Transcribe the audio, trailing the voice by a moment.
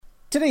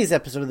Today's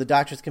episode of The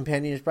Doctor's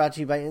Companion is brought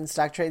to you by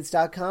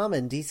InStockTrades.com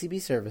and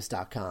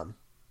DCBService.com.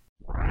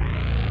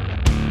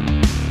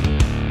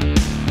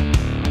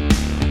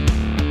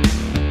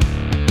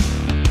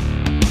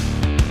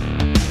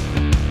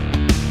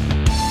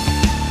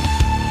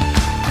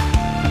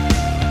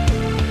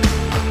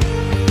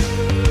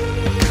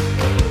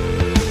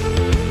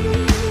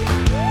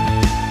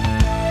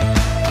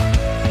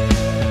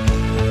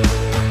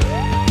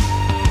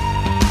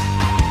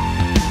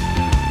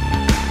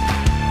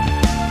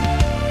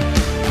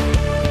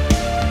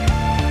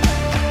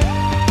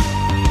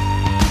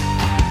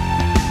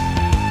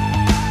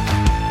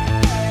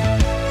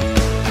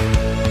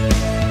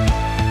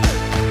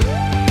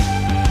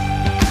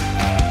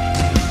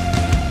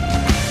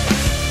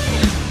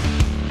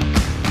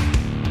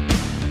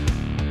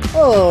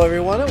 Hello,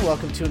 everyone, and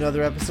welcome to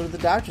another episode of The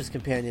Doctor's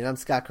Companion. I'm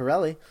Scott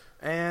Corelli.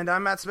 And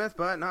I'm Matt Smith,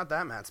 but not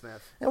that Matt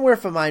Smith. And we're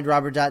from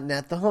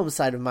MindRobber.net, the home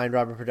site of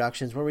MindRobber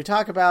Productions, where we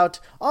talk about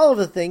all of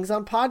the things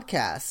on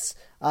podcasts.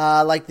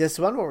 Like this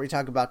one, where we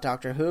talk about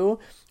Doctor Who,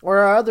 or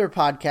our other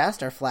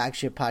podcast, our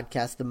flagship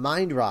podcast, The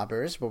Mind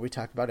Robbers, where we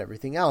talk about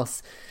everything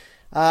else.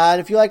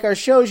 And if you like our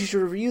shows, you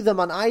should review them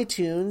on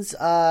iTunes.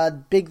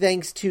 Big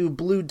thanks to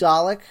Blue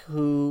Dalek,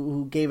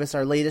 who gave us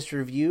our latest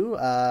review.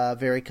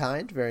 Very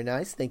kind, very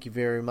nice. Thank you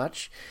very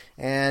much.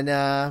 And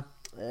and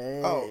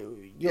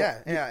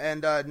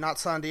Not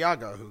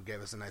Santiago, who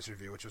gave us a nice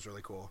review, which was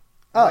really cool.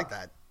 I like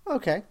that.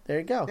 Okay, there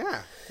you go.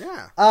 Yeah.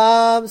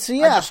 I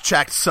just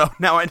checked, so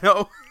now I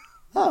know.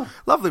 Oh,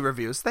 lovely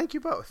reviews. Thank you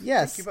both.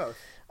 Yes. Thank you both.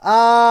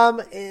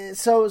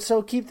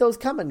 So keep those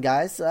coming,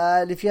 guys.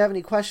 And if you have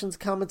any questions,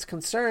 comments,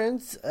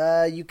 concerns,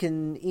 you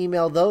can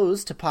email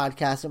those to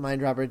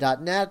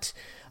podcast@mindrobber.net.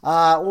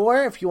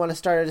 Or if you want to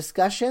start a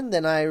discussion,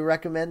 then I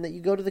recommend that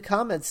you go to the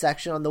comments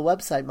section on the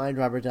website,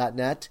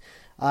 mindrobber.net.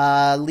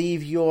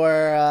 Leave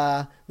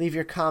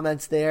your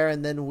comments there,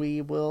 and then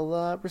we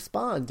will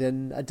respond,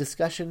 and a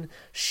discussion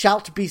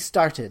shalt be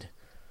started.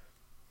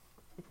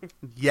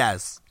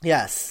 Yes.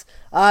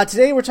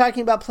 Today we're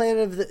talking about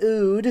Planet of the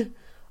Ood,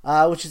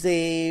 which is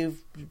a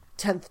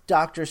 10th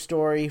Doctor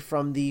story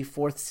from the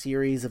 4th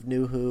series of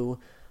New Who.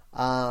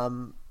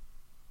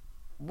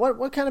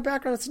 What kind of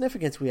background and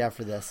significance we have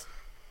for this?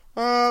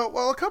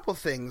 Well, a couple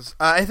things.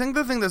 I think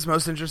the thing that's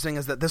most interesting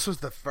is that this was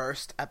the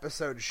first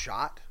episode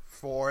shot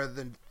for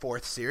the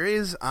 4th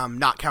series,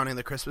 not counting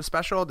the Christmas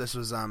special. This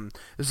is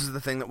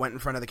the thing that went in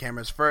front of the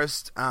cameras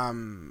first,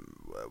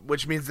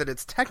 which means that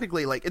it's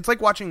technically it's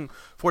like watching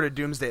Fort of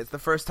Doomsday. It's the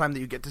first time that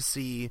you get to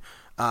see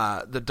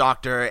the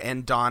Doctor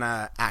and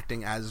Donna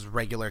acting as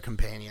regular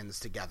companions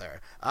together,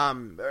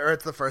 or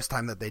it's the first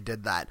time that they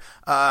did that.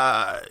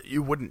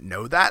 You wouldn't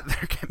know that.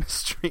 Their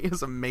chemistry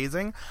is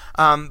amazing,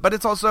 but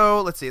it's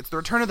also, it's the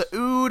return of the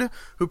Ood,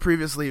 who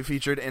previously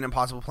featured in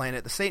Impossible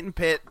Planet, the Satan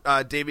Pit.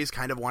 Davies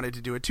kind of wanted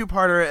to do a two-parter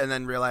and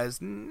then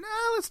realized, no,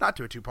 let's not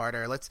do a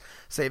two-parter. Let's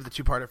save the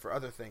two-parter for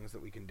other things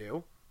that we can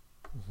do.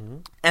 Mm-hmm.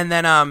 And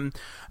then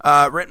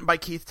written by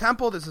Keith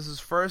Temple. This is his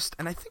first,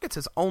 and I think it's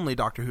his only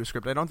Doctor Who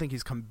script. I don't think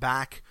he's come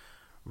back,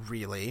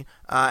 really.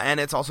 And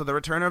it's also the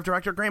return of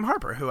director Graham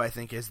Harper, who I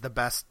think is the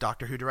best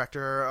Doctor Who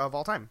director of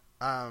all time.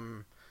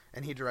 And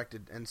he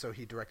directed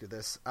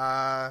this.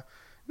 Not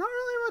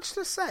really much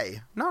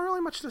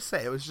to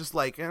say. It was just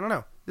I don't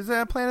know. It's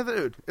a Planet of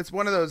the Ood. It's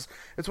one of those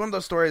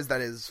stories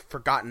that is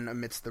forgotten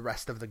amidst the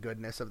rest of the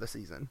goodness of the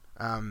season.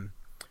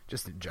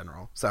 Just in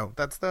general. So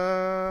that's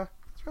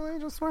really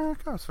just where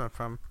it comes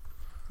from.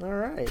 All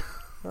right.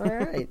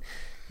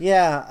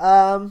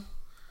 Yeah.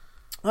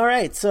 All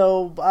right.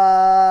 So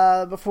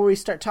before we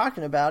start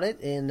talking about it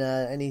in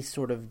any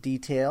sort of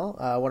detail,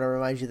 I want to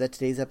remind you that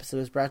today's episode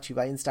is brought to you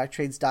by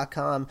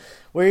InStockTrades.com,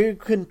 where you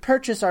can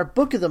purchase our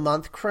Book of the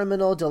Month,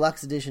 Criminal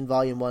Deluxe Edition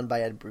Volume 1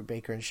 by Ed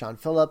Brubaker and Sean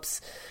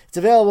Phillips. It's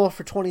available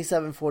for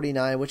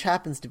 $27.49, which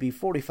happens to be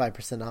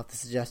 45% off the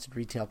suggested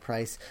retail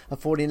price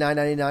of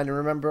 $49.99. And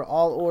remember,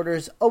 all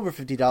orders over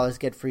 $50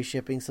 get free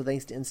shipping, so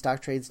thanks to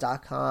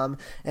InStockTrades.com,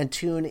 and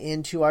tune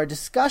into our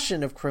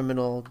discussion of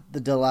Criminal,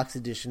 the Deluxe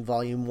Edition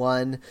Volume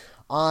 1,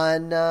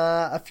 on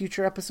a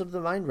future episode of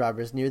The Mind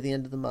Robbers near the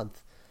end of the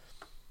month.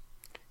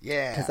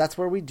 Yeah. Because that's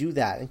where we do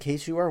that, in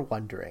case you are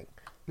wondering.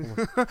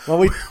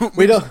 Well,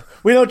 we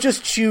don't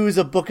just choose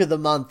a book of the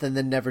month and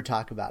then never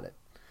talk about it.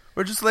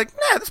 We're just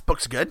this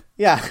book's good.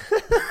 Yeah.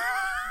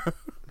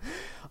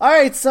 All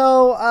right,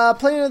 so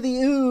Planet of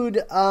the Ood,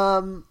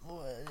 a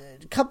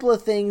couple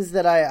of things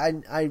that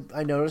I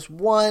noticed.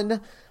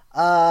 One,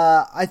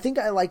 I think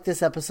I like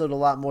this episode a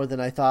lot more than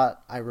I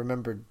thought I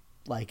remembered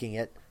liking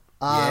it.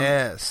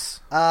 Yes.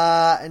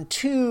 And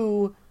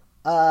two,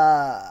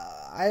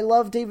 I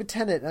love David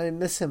Tennant, and I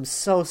miss him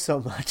so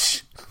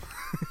much.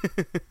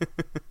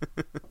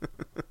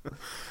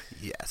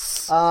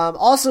 Yes.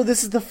 Also,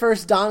 this is the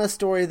first Donna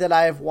story that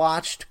I have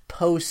watched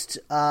post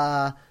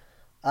The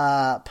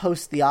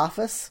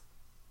Office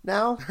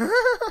now.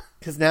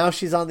 Because now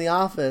she's on The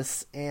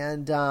Office,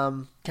 and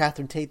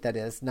Catherine Tate, that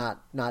is,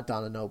 not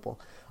Donna Noble.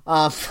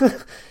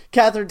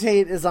 Catherine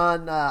Tate is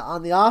on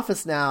The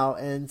Office now,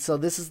 and so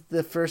this is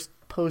the first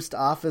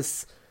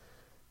post-Office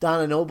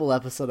Donna Noble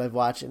episode I've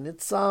watched, and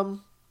it's gotta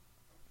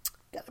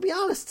be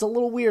honest, it's a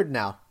little weird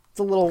now.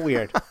 It's a little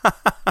weird.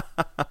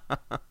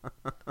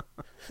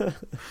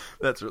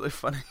 That's really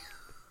funny.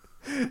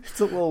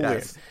 It's a little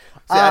weird. See,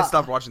 I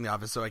stopped watching The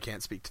Office, so I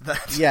can't speak to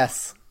that.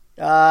 Yes,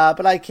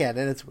 but I can,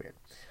 and it's weird.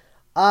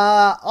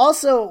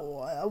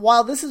 Also,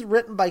 while this is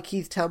written by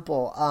Keith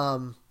Temple, I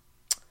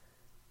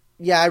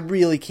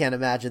really can't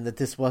imagine that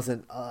this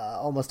wasn't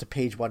almost a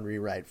page one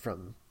rewrite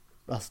from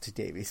Russell T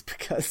Davies,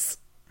 because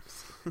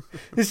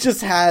this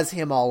just has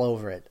him all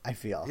over it, I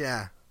feel.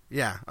 Yeah.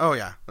 Oh,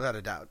 yeah. Without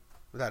a doubt.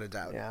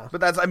 Yeah. But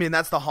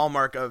that's the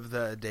hallmark of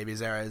the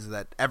Davies era, is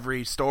that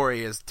every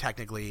story is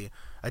technically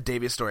a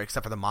Davies story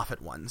except for the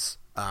Moffat ones.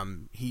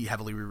 He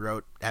heavily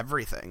rewrote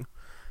everything.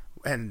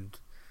 And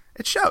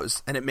it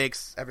shows, and it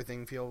makes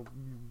everything feel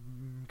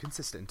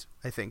consistent,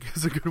 I think,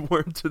 is a good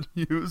word to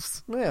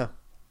use. Yeah.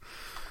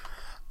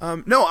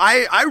 No,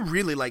 I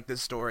really like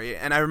this story,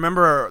 and I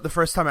remember the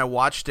first time I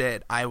watched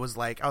it, I was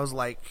like,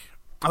 yeah,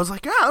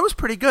 it was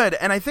pretty good,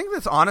 and I think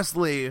that's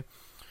honestly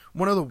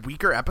one of the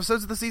weaker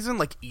episodes of the season,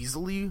 like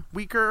easily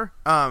weaker.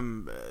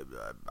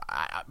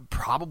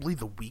 Probably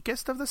the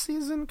weakest of the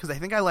season, because I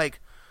think I like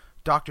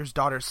Doctor's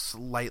Daughter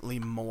slightly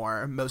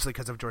more, mostly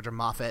because of Georgia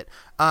Moffat.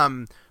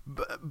 But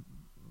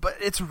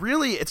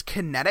it's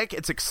kinetic,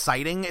 it's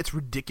exciting, it's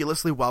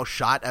ridiculously well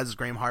shot, as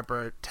Graham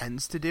Harper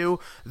tends to do.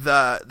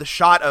 The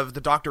shot of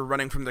the Doctor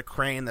running from the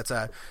crane,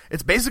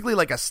 it's basically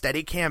like a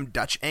Steadicam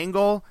Dutch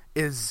angle,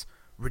 is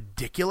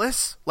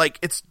ridiculous. Like,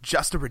 it's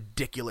just a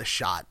ridiculous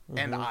shot. Mm-hmm.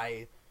 And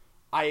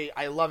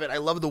I love it. I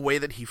love the way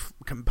that he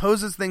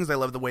composes things. I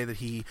love the way that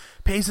he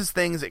paces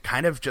things. It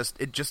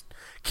just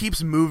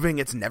keeps moving.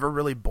 It's never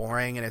really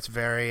boring, and it's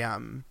very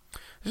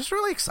it's just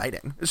really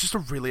exciting. It's just a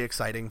really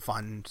exciting,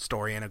 fun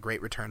story, and a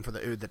great return for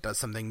the Ood that does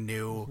something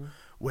new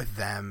with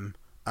them.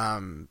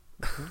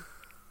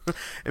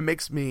 It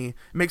makes me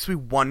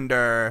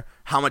wonder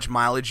how much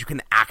mileage you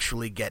can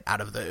actually get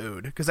out of the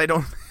Ood, because I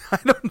don't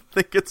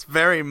think it's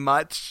very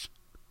much.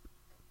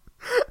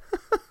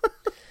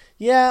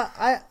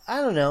 Yeah,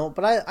 I don't know,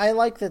 but I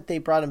like that they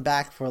brought him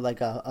back for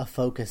like a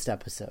focused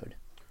episode.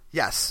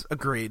 Yes,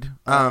 agreed.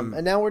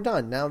 And now we're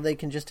done. Now they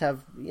can just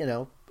have,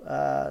 cameos.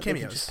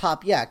 Just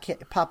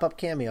pop up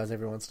cameos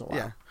every once in a while.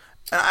 Yeah,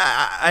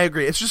 I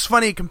agree. It's just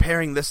funny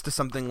comparing this to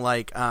something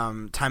like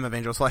Time of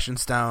Angels, Flesh and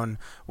Stone,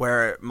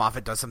 where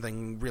Moffat does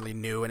something really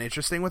new and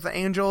interesting with the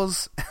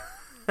angels.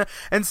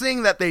 And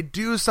seeing that they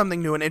do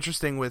something new and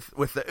interesting with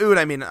the Ood,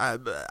 I mean,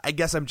 I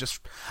guess I'm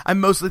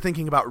mostly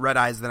thinking about Red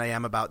Eyes than I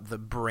am about the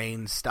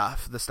brain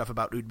stuff, the stuff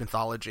about Ood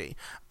mythology.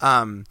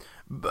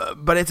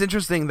 But it's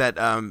interesting that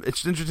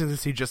it's interesting to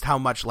see just how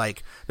much,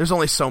 like, there's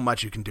only so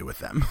much you can do with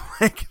them.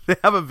 Like, they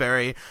have a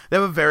very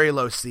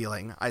low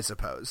ceiling, I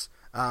suppose.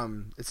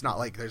 It's not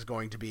like there's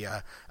going to be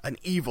an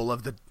evil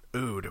of the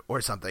Ood or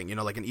something,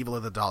 like an Evil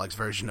of the Daleks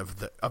version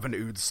of an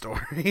Ood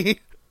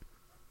story.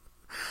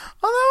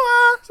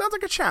 Although, sounds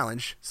like a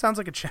challenge.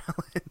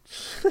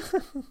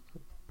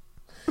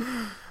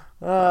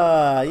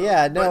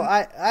 Yeah, no,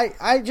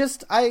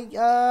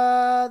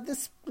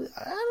 this,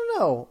 I don't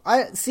know.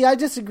 I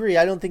disagree.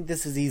 I don't think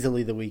this is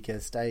easily the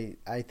weakest. I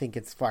think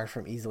it's far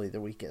from easily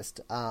the weakest.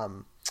 I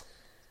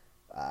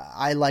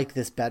like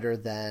this better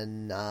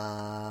than the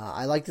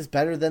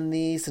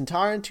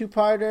Centauran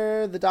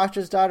two-parter, The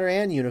Doctor's Daughter,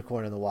 and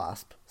Unicorn and the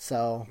Wasp.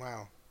 So,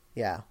 wow.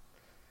 Yeah.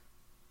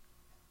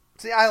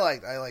 See, I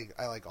like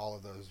all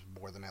of those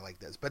more than I like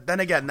this. But then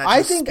again,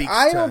 I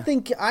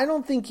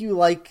don't think you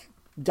like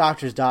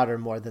Doctor's Daughter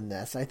more than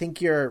this. I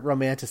think you're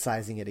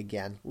romanticizing it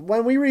again.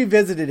 When we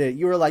revisited it,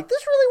 you were like,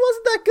 "This really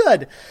wasn't that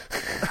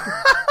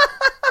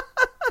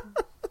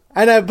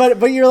good."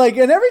 But you're like,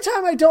 and every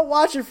time I don't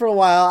watch it for a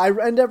while, I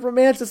end up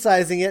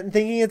romanticizing it and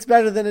thinking it's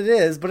better than it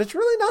is. But it's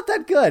really not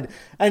that good.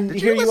 And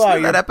here you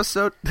are. That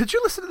episode? Did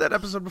you listen to that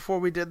episode before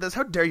we did this?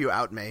 How dare you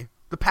out me?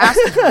 The past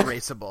is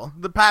erasable.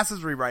 The past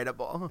is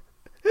rewritable.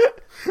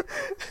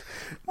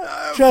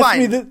 Trust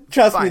me,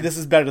 this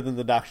is better than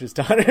The Doctor's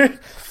Daughter.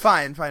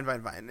 Fine.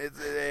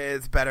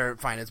 It's better.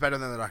 Fine, it's better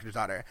than The Doctor's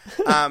Daughter.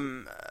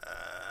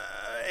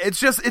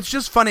 It's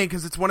just funny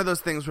because it's one of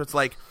those things where it's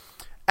like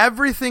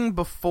everything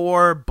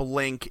before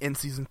Blink in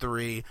season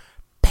 3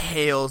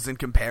 pales in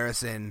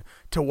comparison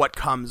to what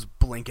comes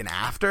blinking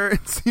after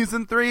in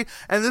season 3,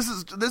 and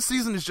this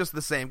season is just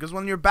the same, because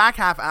when your back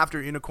half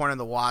after Unicorn and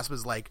the Wasp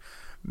is like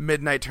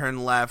Midnight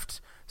Turn Left,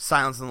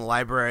 Silence in the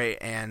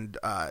Library, and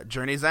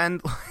Journey's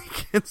End,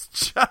 like, it's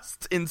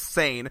just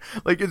insane.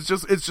 Like, it's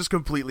just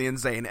completely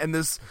insane. And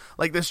this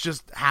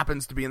just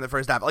happens to be in the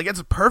first half. Like,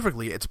 it's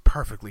perfectly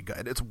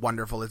good. It's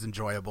wonderful. It's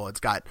enjoyable.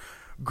 It's got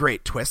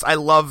great twists. I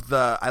love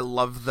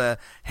the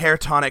hair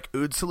tonic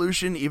Ood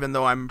solution, even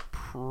though I'm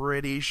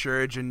pretty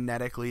sure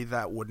genetically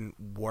that wouldn't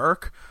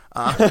work.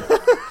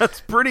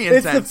 That's pretty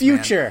intense. It's the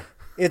future. Man.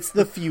 It's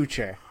the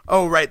future.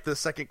 Oh, right. The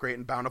second great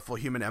and bountiful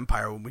human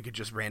empire, when we could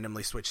just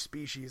randomly switch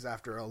species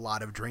after a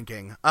lot of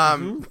drinking.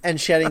 And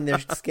shedding their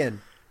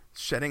skin.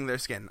 shedding their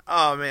skin.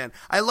 Oh man,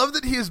 I love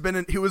that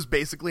he was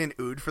basically an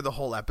Ood for the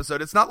whole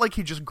episode. It's not like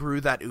he just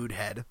grew that Ood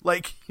head.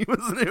 Like, he was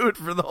an Ood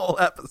for the whole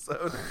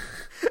episode.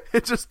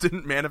 It just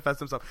didn't manifest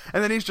himself.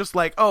 And then he's just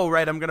like, oh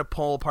right, I'm gonna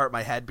pull apart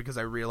my head because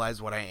I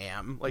realize what I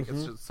am. Like,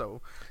 it's just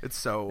so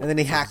and then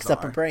he hacks bizarre.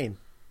 up a brain,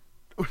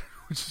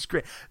 which is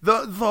great.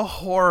 The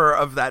horror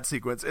of that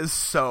sequence is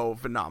so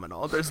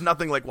phenomenal. There's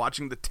nothing like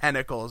watching the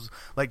tentacles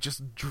like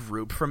just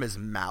droop from his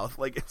mouth.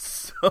 Like,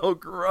 it's so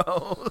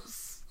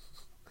gross.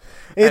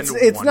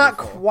 It's not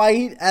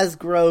quite as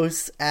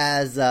gross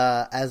as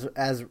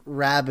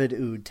rabid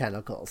Ood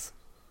tentacles.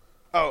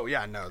 Oh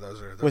yeah, no,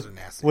 those are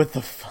nasty. With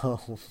the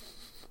foam.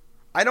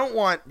 I don't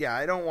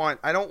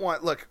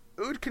want look,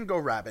 Ood can go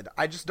rabid.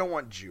 I just don't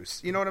want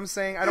juice. You know what I'm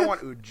saying? I don't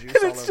want Ood juice all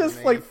over me. It's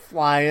just like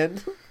flying.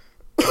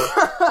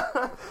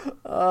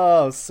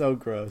 Oh, so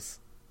gross.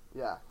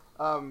 Yeah.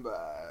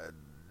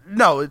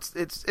 No,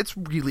 it's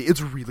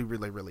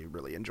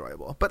really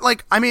enjoyable. But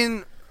like, I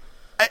mean,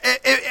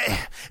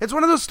 it's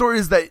one of those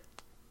stories that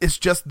is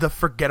just the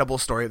forgettable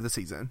story of the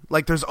season.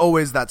 Like, there's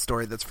always that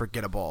story that's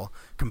forgettable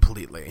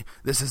completely.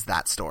 This is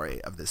that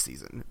story of this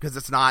season because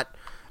it's not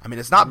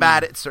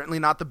bad. It's certainly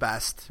not the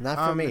best. Not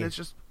for me. It's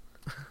just,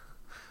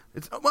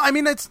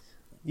 it's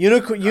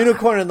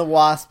Unicorn and the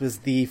Wasp is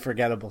the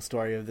forgettable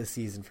story of the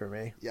season for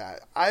me. Yeah,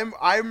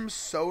 I'm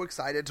so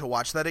excited to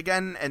watch that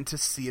again and to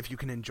see if you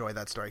can enjoy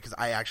that story because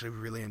I actually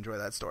really enjoy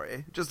that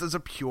story just as a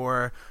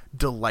pure,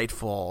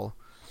 delightful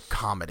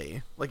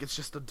comedy. Like, it's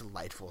just a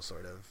delightful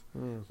sort of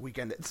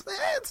weekend. It's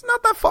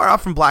not that far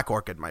off from Black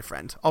Orchid, my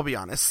friend. I'll be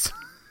honest.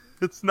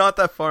 It's not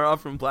that far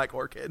off from Black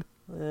Orchid.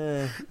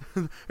 There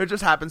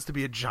just happens to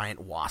be a giant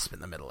wasp in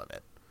the middle of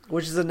it,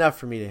 which is enough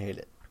for me to hate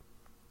it.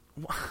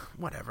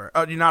 Whatever.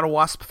 Oh, you're not a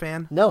Wasp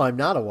fan? No, I'm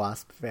not a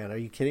Wasp fan. Are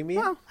you kidding me?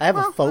 I have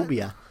a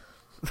phobia.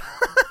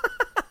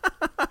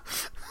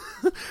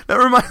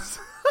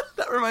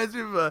 That reminds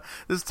me of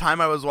this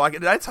time I was walking.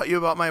 Did I tell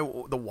you about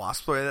the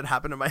wasp story that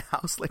happened in my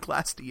house like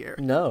last year?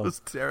 No. It was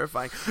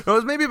terrifying. No, it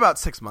was maybe about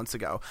 6 months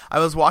ago. I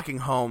was walking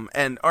home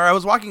or I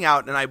was walking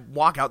out and I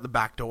walk out the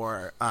back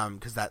door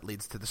because that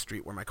leads to the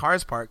street where my car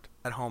is parked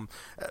at home.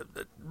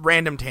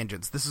 Random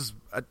tangents. This is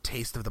a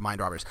taste of the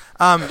mind robbers.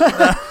 And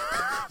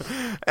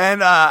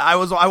I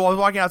was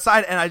walking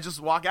outside and I just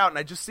walk out and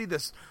I just see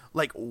this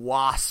like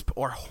wasp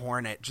or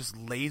hornet just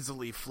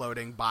lazily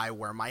floating by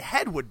where my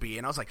head would be.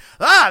 And I was like,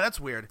 that's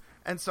weird.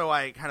 And so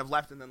I kind of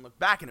left and then looked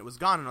back and it was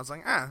gone. And I was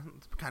like,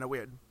 it's kind of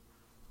weird.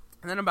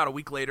 And then about a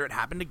week later, it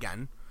happened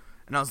again.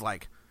 And I was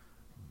like,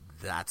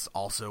 that's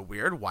also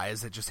weird. Why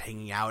is it just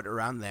hanging out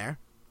around there?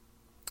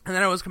 And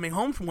then I was coming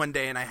home from one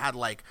day and I had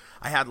like,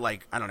 I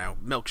don't know,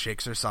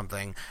 milkshakes or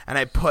something. And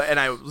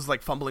I was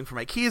like fumbling for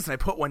my keys and I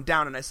put one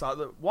down and I saw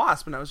the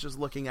wasp and I was just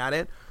looking at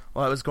it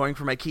while I was going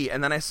for my key.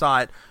 And then I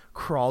saw it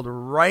crawled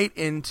right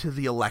into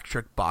the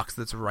electric box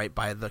that's right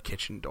by the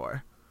kitchen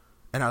door.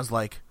 And I was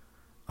like,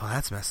 oh,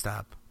 that's messed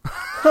up.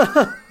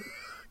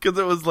 Because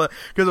it was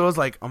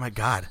like, oh my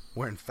God,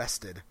 we're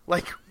infested.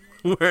 Like,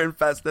 we're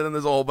infested and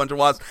there's a whole bunch of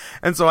wasps.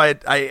 And so I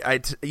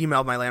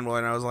emailed my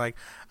landlord and I was like,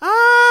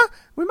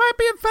 we might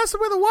be infested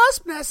with a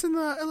wasp nest in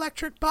the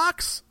electric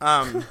box.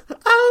 I don't know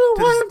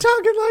why I'm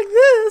talking like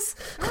this.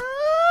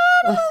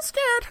 I'm a little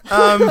scared.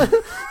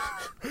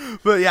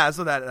 But yeah,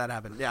 so that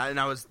happened. Yeah, and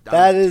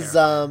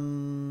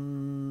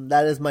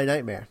that is my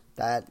nightmare.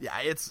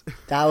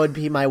 That would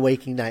be my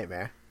waking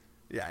nightmare.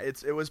 Yeah,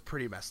 it was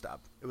pretty messed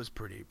up. It was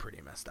pretty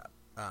messed up.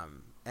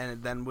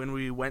 And then when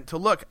we went to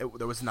look,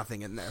 there was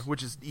nothing in there,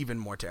 which is even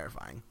more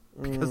terrifying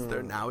because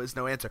there now is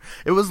no answer.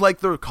 It was like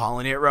the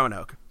colony at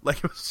Roanoke.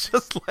 Like, it was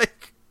just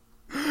like,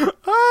 it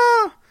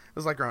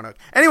was like Roanoke.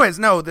 Anyways,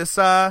 no, this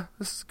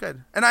is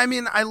good. And I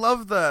mean, I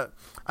love the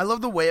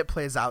way it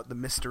plays out, the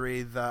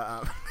mystery,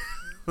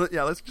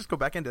 yeah, let's just go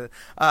back into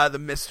the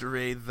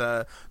mystery,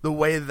 the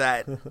way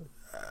that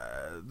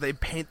they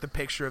paint the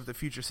picture of the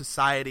future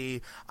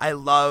society. I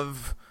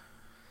love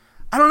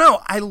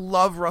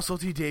Russell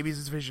T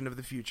Davies' vision of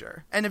the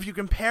future. And if you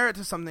compare it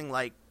to something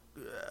like,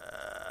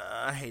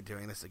 I hate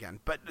doing this again,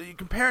 but you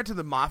compare it to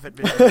the Moffat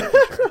vision of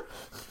the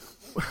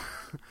future,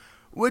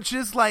 which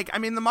is like, I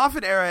mean, the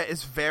Moffat era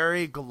is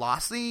very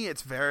glossy.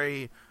 It's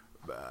very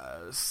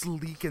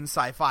sleek and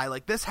sci-fi.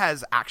 Like, this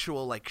has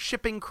actual like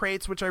shipping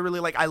crates, which I really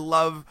like. I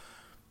love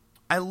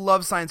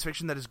science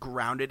fiction that is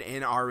grounded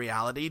in our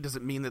reality. Does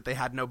it mean that they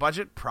had no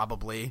budget?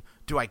 Probably.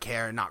 Do I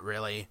care? Not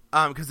really.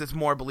 Because it's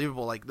more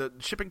believable. Like, the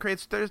shipping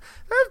crates, there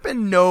have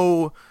been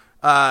no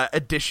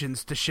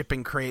additions to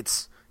shipping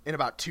crates in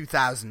about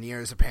 2,000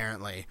 years,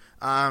 apparently.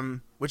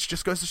 Which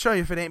just goes to show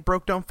you, if it ain't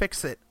broke, don't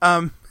fix it.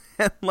 And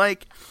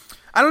like,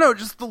 I don't know,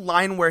 just the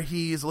line where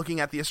he's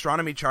looking at the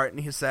astronomy chart and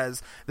he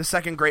says, the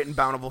second great and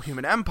bountiful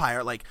human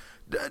empire. Like,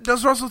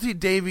 does Russell T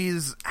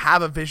Davies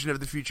have a vision of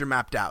the future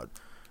mapped out?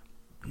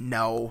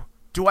 No.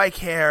 Do I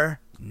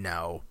care?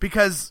 No.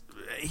 Because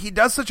he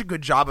does such a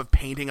good job of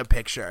painting a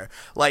picture,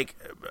 like,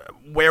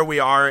 where we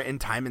are in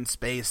time and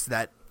space,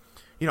 that,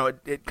 you know,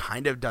 it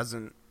kind of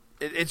doesn't,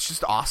 it's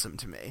just awesome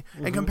to me.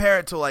 Mm-hmm. And compare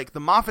it to, like, the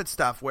Moffat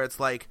stuff where it's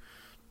like,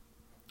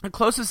 the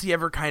closest he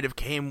ever kind of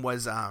came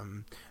was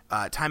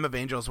Time of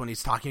Angels, when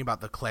he's talking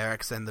about the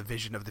clerics and the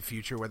vision of the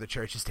future where the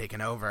church is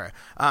taken over.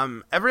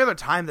 Every other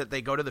time that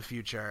they go to the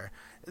future,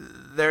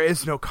 there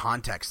is no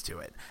context to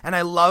it. And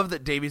I love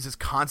that Davies is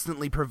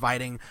constantly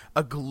providing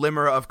a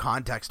glimmer of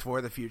context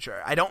for the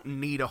future. I don't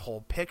need a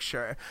whole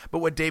picture, but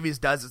what Davies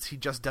does is he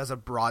just does a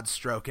broad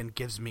stroke and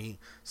gives me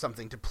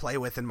something to play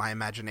with in my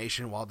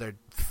imagination while they're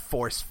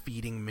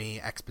force-feeding me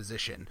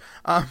exposition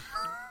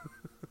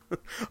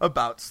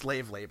about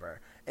slave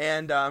labor.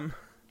 And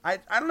I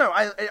don't know.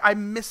 I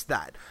miss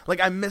that. Like,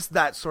 I miss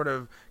that sort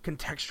of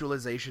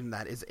contextualization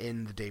that is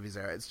in the Davies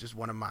era. It's just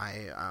one of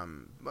my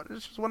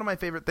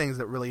favorite things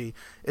that really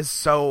is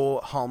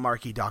so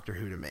hallmarky Doctor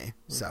Who to me.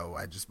 So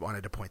I just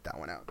wanted to point that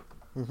one out.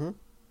 Mm-hmm.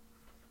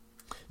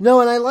 No,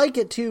 and I like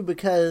it too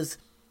because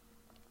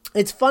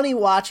it's funny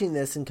watching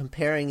this and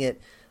comparing it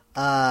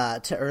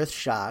to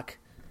Earthshock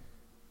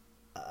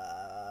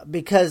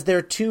because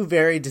they're two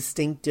very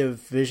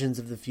distinctive visions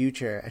of the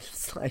future.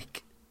 It's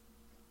like.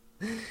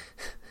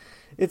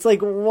 It's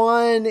like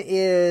one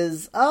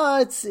is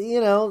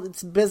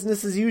it's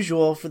business as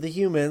usual for the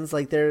humans,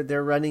 like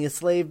they're running a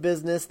slave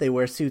business, they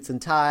wear suits and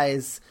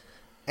ties,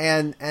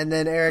 and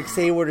then Eric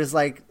Sayward is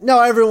like, no,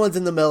 everyone's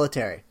in the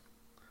military,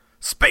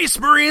 Space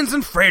Marines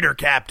and freighter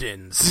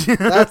captains.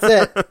 That's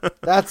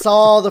it. That's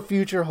all the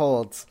future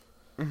holds.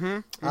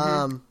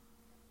 Mm-hmm.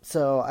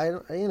 So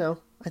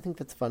I think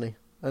that's funny.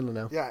 I don't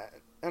know. Yeah,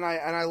 and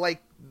I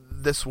like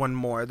this one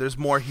more. There's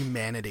more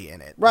humanity in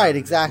it. Right,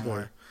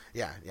 exactly.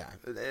 Yeah.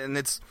 And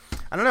it's,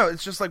 I don't know,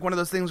 it's just like one of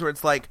those things where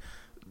it's like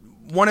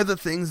one of the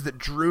things that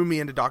drew me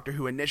into Doctor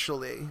Who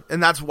initially,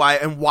 and that's why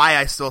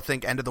I still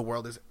think End of the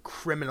World is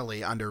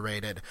criminally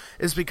underrated,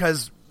 is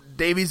because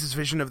Davies'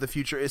 vision of the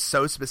future is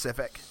so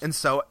specific and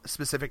so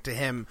specific to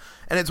him.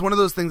 And it's one of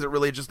those things that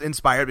really just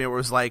inspired me, where it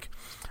was like,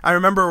 I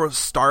remember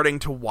starting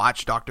to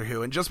watch Doctor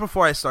Who, and just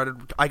before I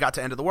got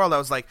to End of the World, I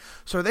was like,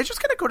 so are they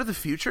just going to go to the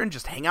future and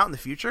just hang out in the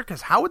future?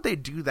 Because how would they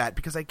do that?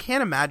 Because I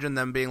can't imagine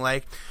them being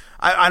like,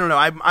 I don't know,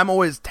 I'm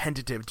always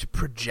tentative to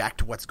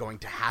project what's going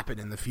to happen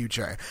in the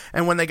future.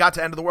 And when they got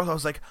to End of the World, I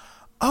was like,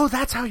 oh,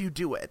 that's how you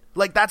do it.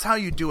 Like, that's how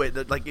you do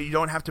it. Like, you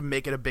don't have to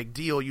make it a big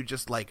deal. You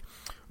just, like,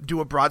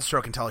 do a broad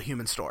stroke and tell a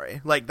human story.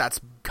 Like,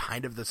 that's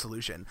kind of the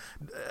solution.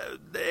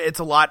 It's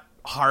a lot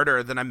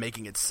harder than I'm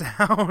making it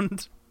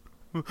sound.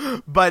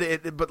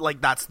 but like,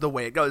 that's the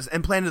way it goes.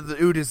 And Planet of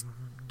the Ood is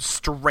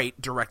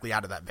straight directly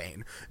out of that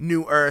vein.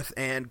 New Earth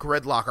and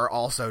Gridlock are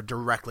also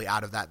directly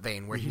out of that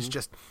vein, where he's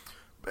just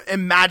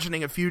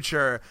imagining a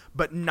future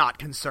but not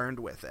concerned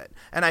with it.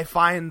 And I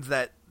find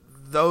that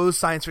those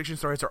science fiction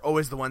stories are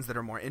always the ones that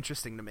are more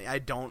interesting to me. I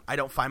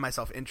don't find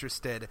myself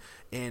interested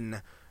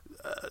in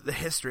the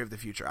history of the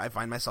future. I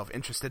find myself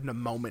interested in a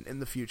moment in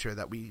the future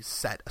that we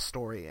set a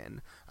story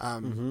in.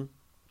 And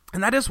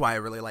that is why I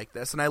really like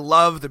this. And I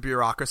love the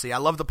bureaucracy. I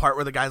love the part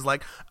where the guy's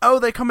like, oh,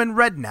 they come in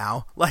red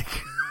now. Like,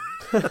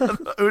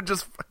 the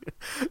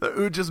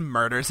Ood just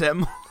murders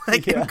him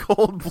like in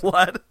cold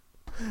blood.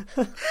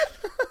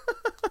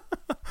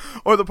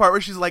 Or the part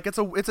where she's like, it's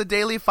a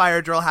daily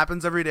fire drill,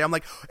 happens every day. I'm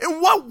like,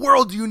 in what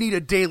world do you need a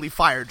daily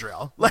fire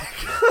drill? Like,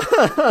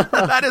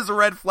 that is a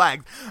red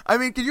flag. I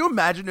mean, can you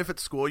imagine if at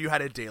school you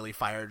had a daily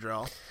fire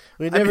drill?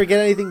 We'd never get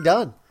anything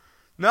done.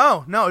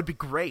 No, it'd be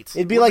great.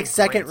 It'd be like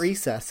second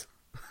recess.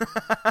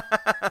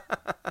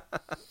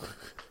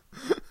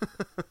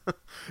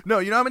 No,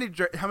 you know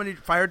how many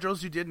fire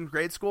drills you did in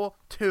grade school?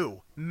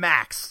 2,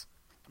 max.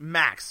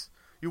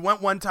 You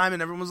went one time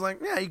and everyone was like,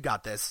 yeah, you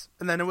got this.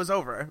 And then it was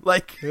over.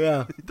 Like,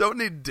 you don't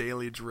need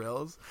daily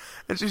drills.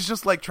 And she's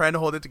just like trying to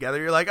hold it together.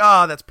 You're like,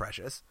 oh, that's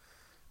precious.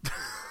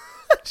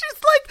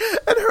 She's like,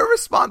 and her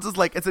response is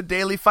like, it's a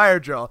daily fire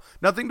drill.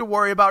 Nothing to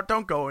worry about.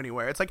 Don't go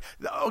anywhere. It's like,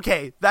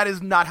 okay, that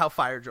is not how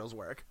fire drills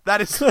work.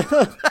 That is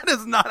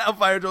not how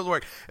fire drills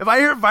work. If I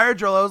hear fire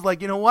drill, I was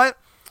like, you know what?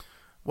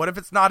 What if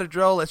it's not a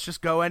drill? Let's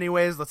just go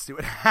anyways. Let's see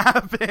what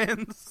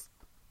happens.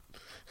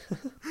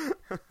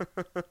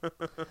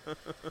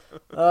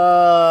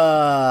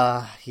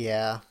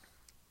 Yeah.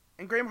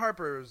 And Graham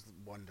Harper is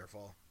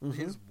wonderful.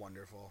 He's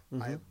wonderful.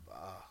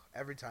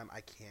 Every time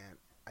I can't.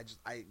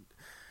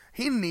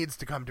 He needs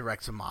to come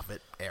direct some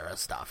Moffat era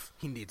stuff.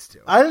 He needs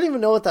to. I don't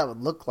even know what that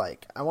would look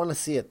like. I want to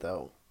see it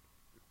though.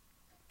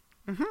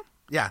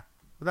 Yeah,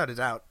 without a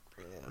doubt.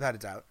 Without a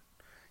doubt.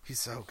 He's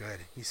so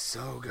good. He's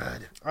so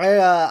good.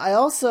 I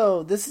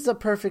also, this is a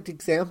perfect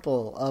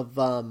example of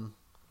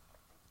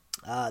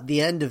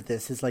the end of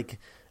this is like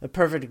a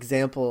perfect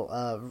example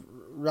of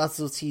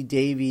Russell T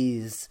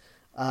Davies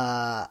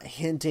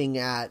hinting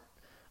at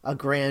a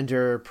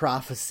grander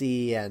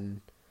prophecy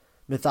and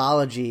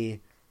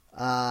mythology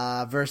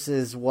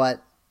versus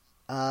what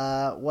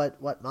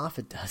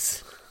Moffat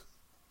does.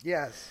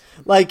 Yes.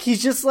 Like,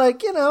 he's just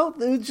like,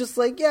 just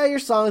like, yeah, your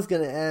song's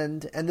gonna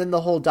end, and then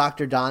the whole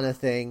Dr. Donna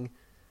thing,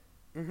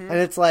 and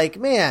it's like,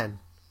 man,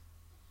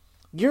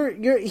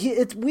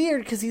 it's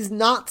weird because he's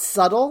not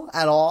subtle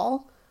at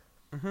all.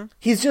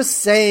 He's just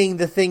saying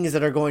the things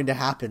that are going to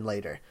happen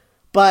later,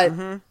 but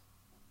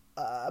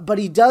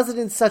he does it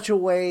in such a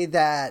way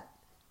that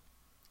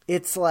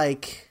it's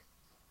like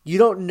you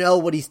don't know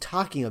what he's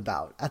talking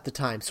about at the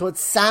time. So it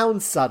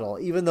sounds subtle,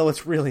 even though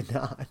it's really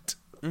not.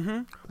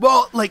 Mm-hmm.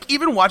 Well, like,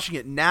 even watching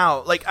it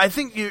now, like, I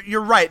think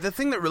you're right. The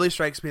thing that really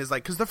strikes me is,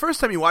 like, because the first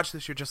time you watch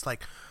this, you're just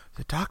like,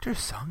 the Doctor's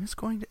song is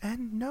going to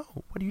end? No,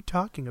 what are you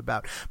talking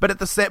about? But at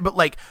the same,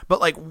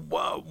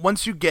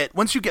 once you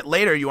get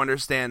later, you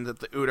understand that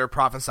the Ood are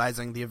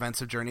prophesizing the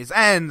events of Journey's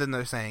End, and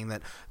they're saying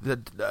that the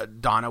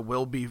Donna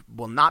will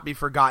not be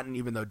forgotten,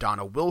 even though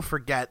Donna will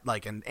forget,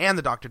 like, and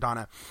the Dr.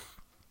 Donna.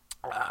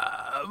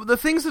 The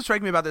things that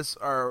strike me about this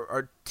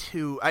are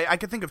two. I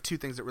can think of two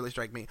things that really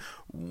strike me.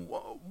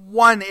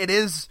 One, I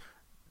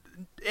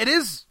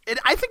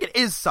think it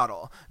is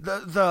subtle.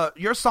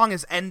 Your song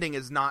is ending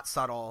is not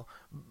subtle,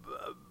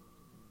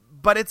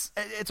 but it's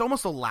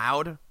almost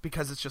allowed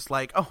because it's just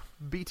like, oh,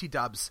 BT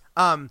dubs.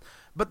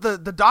 But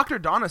the Dr.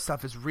 Donna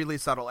stuff is really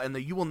subtle, and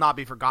the You Will Not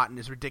Be Forgotten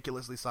is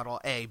ridiculously subtle.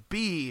 A.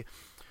 B.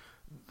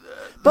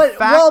 But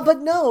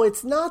no,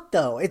 it's not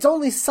though. It's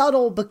only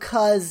subtle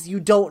because you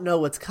don't know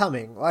what's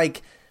coming.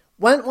 Like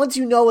once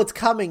you know what's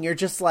coming, you're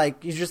just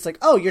like,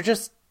 oh, you're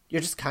just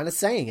kind of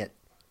saying it.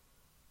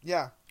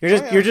 Yeah.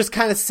 You're just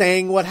kind of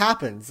saying what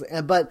happens.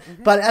 But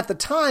at the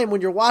time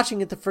when you're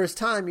watching it the first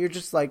time, you're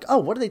just like, oh,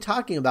 what are they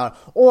talking about?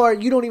 Or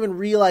you don't even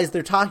realize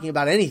they're talking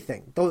about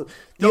anything. You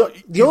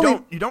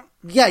don't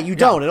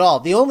at all.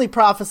 The only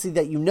prophecy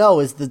that you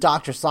know is the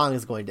Doctor's song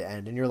is going to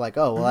end, and you're like,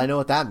 oh, well, I know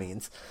what that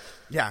means.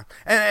 Yeah,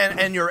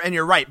 and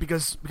you're right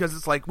because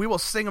it's like, we will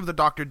sing of the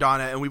Dr.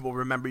 Donna and we will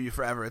remember you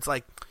forever. It's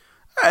like,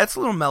 it's a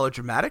little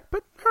melodramatic,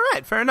 but all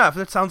right, fair enough.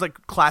 That sounds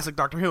like classic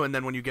Doctor Who. And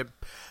then when you get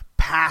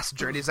past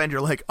Journey's End,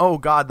 you're like, oh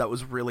god, that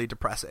was really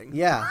depressing.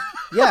 Yeah.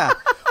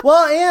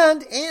 Well,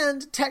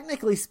 and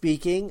technically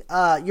speaking,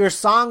 your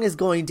song is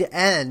going to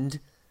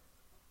end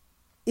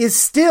is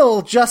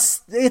still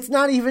just, it's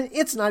not even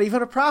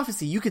a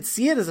prophecy. You could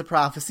see it as a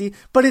prophecy,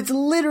 but it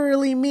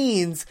literally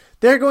means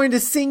they're going to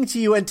sing to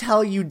you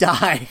until you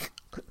die.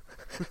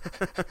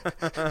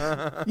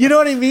 You know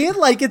what I mean?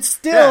 Like, it's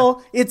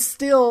still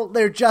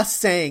they're just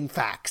saying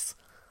facts.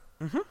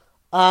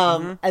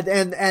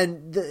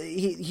 And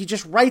he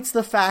just writes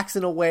the facts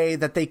in a way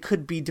that they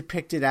could be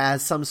depicted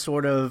as some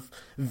sort of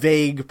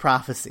vague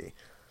prophecy.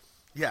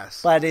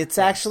 Yes. But it's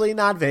actually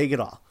not vague at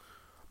all.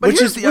 But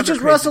which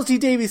is Russell T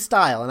Davies'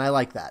 style, and I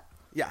like that.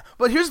 Yeah,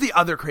 but here's the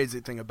other crazy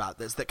thing about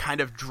this that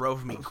kind of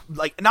drove me,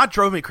 like, not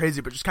drove me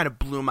crazy, but just kind of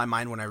blew my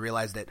mind when I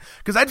realized it.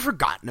 Because I'd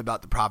forgotten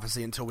about the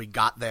prophecy until we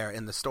got there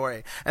in the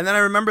story. And then I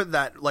remembered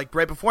that, like,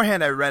 right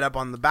beforehand, I read up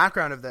on the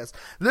background of this.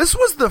 This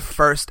was the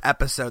first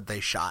episode they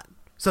shot.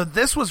 So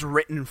this was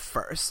written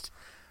first.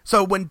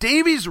 So when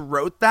Davies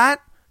wrote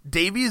that,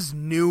 Davies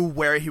knew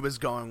where he was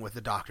going with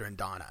the Doctor and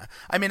Donna.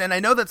 I mean, and I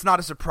know that's not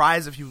a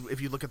surprise if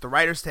you look at the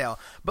writer's tale,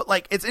 but,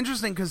 like, it's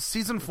interesting because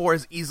season 4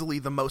 is easily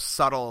the most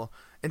subtle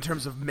in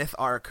terms of myth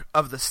arc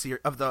of the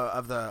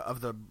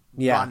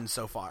run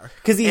so far.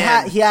 Because he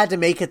had to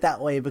make it that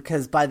way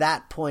because by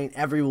that point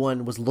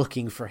everyone was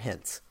looking for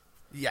hints.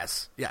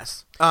 Yes.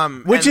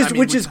 Which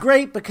is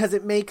great because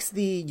it makes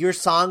the your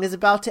song is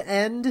about to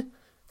end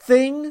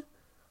thing.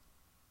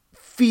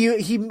 What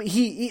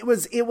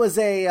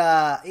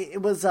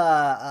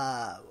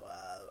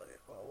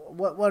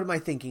am I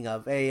thinking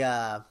of?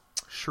 A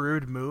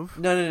shrewd move?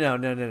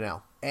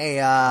 No.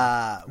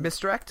 A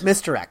misdirect?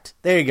 Misdirect.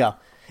 There you go.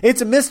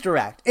 It's a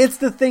misdirect. It's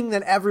the thing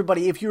that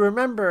everybody, if you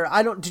remember,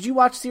 did you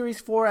watch series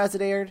 4 as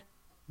it aired?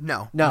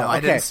 No. Okay. I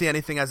didn't see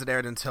anything as it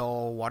aired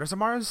until Waters of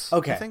Mars.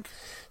 Okay. I think.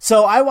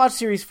 So I watched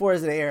series 4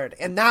 as it aired,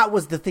 and that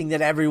was the thing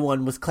that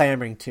everyone was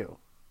clamoring to.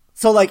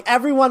 So, like,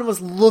 everyone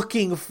was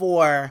looking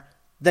for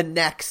the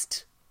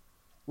next,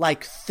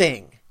 like,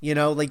 thing, you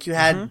know, like you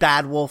had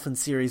Bad Wolf in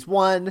series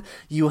 1,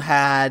 you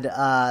had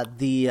Saxon.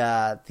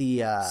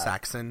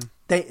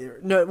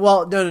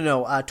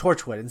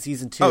 Torchwood in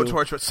season 2. Oh,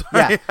 Torchwood. Sorry.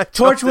 Yeah,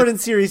 Torchwood in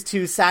series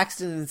 2,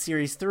 Saxton in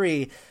series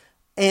 3,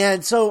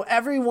 and so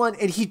everyone,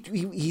 and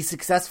he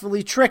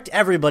successfully tricked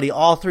everybody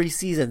all 3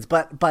 seasons,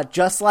 but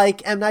just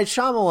like M. Night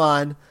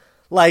Shyamalan,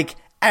 like,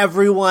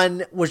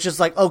 everyone was just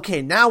like,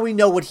 okay, now we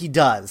know what he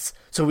does.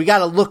 So we got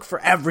to look for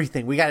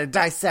everything. We got to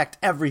dissect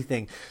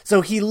everything.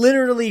 So he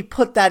literally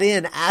put that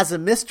in as a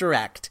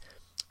misdirect.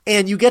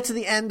 And you get to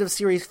the end of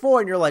series 4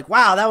 and you're like,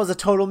 wow, that was a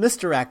total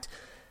misdirect.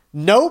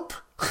 Nope.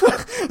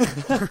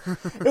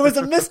 It was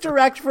a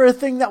misdirect for a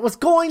thing that was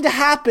going to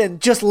happen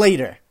just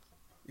later.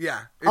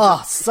 Yeah.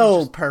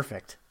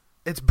 Perfect.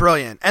 It's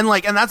brilliant. And,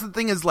 like, and that's the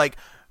thing is, like,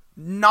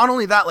 not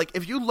only that, like,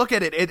 if you look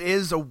at it, it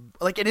is a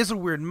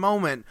weird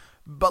moment,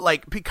 but,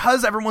 like,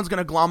 because everyone's going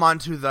to glom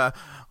onto the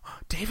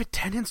David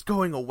Tennant's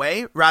going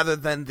away rather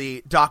than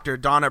the Dr.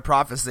 Donna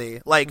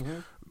prophecy, like,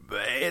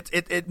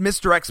 it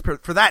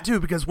misdirects for that too,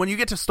 because when you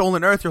get to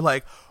Stolen Earth, you're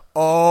like,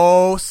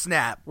 oh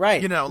snap,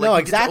 right? You know, like, no,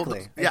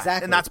 exactly,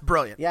 and that's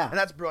brilliant. Yeah, and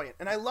that's brilliant.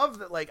 And I love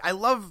that. Like, I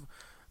love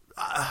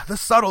the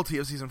subtlety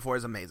of season 4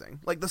 is amazing.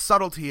 Like, the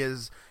subtlety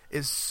is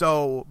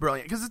so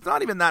brilliant because it's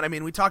not even that. I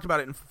mean, we talked about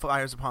it in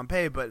Fires of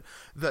Pompeii, but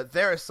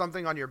there is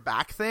something on your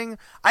back thing.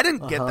 I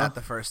didn't get that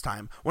the first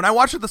time. When I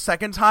watched it the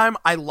second time,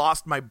 I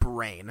lost my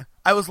brain.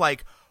 I was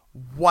like,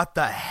 what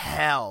the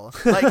hell?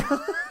 Like,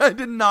 I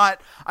did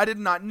not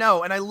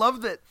know. And I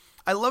love that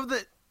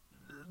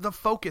the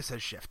focus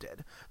has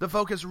shifted. The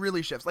focus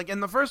really shifts. Like,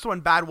 in the first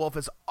one, Bad Wolf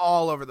is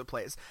all over the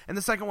place. In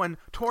the second one,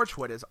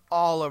 Torchwood is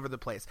all over the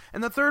place.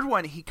 In the third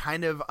one, he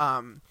kind of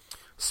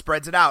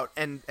spreads it out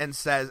and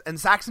says, and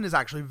Saxon is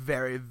actually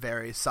very,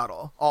 very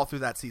subtle all through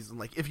that season.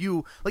 Like, if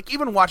you, like,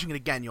 even watching it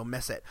again, you'll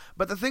miss it.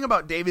 But the thing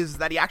about Davies is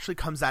that he actually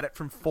comes at it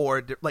from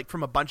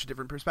from a bunch of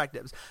different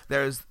perspectives.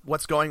 There's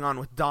what's going on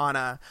with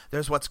Donna,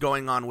 there's what's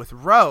going on with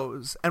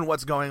Rose, and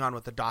what's going on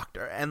with the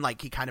Doctor. And,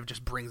 like, he kind of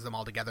just brings them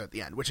all together at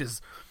the end, which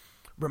is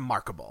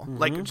remarkable.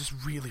 Like, just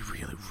really,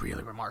 really,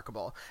 really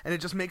remarkable. And it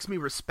just makes me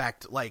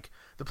respect, like,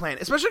 the plan,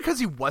 especially because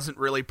he wasn't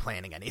really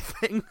planning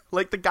anything.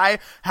 Like, the guy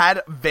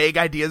had vague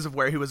ideas of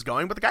where he was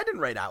going, but the guy didn't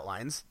write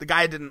outlines. The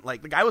guy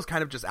was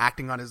kind of just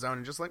acting on his own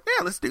and just like,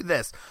 yeah, let's do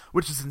this,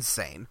 which is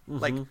insane.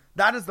 Like,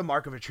 that is the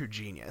mark of a true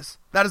genius.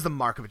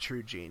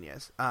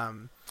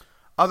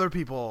 Other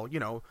people, you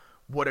know,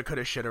 woulda,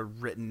 coulda, shoulda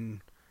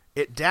written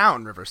it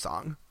down, River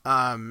Song.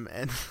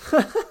 And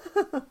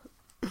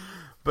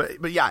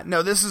But yeah,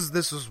 no, this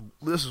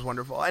is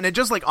wonderful, and it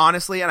just, like,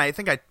 honestly, and I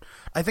think I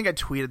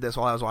tweeted this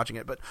while I was watching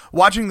it, but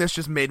watching this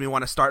just made me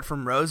want to start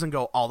from Rose and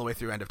go all the way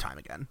through End of Time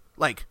again.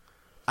 Like,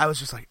 I was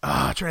just like,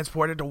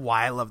 transported to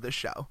why I love this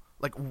show,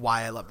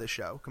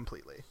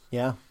 completely.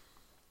 Yeah,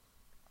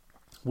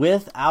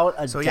 without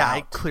a doubt. So yeah,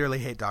 I clearly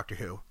hate Doctor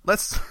Who.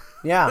 Let's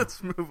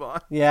move on.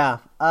 Yeah.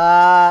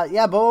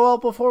 But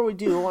before we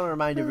do, I want to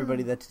remind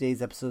everybody that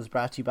today's episode is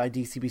brought to you by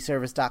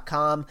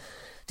DCBService.com.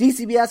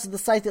 DCBS is the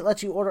site that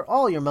lets you order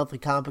all your monthly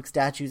comic book,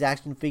 statues,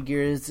 action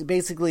figures,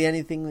 basically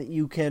anything that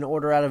you can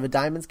order out of a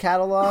Diamonds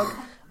catalog.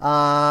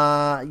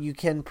 You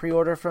can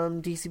pre-order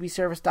from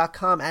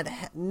DCBService.com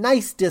at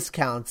nice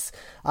discounts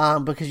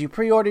because you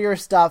pre-order your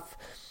stuff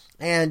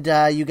and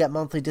you get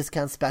monthly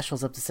discount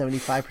specials up to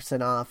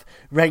 75% off,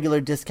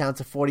 regular discounts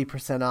of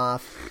 40%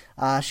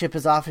 off. Ship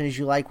as often as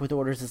you like with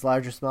orders as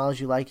large or small as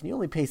you like, and you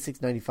only pay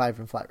 $6.95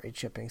 in flat rate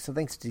shipping. So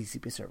thanks to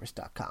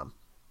DCBService.com.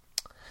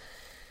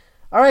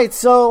 All right,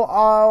 so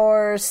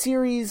our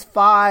Series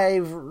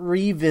 5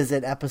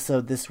 revisit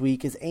episode this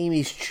week is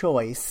Amy's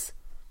Choice.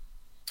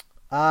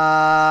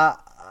 I'm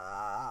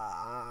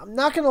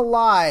not going to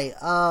lie,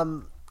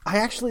 I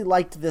actually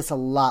liked this a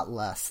lot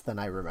less than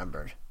I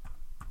remembered.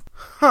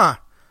 Huh.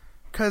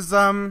 Because,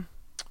 I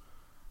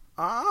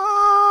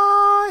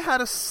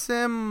had a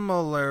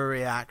similar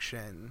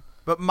reaction.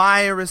 But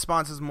my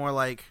response is more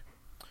like,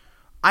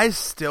 I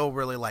still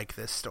really like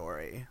this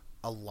story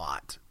a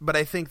lot, but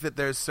I think that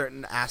there's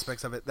certain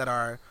aspects of it that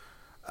are,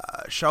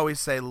 shall we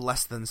say,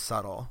 less than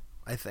subtle,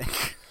 I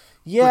think.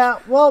 Yeah,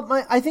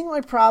 I think my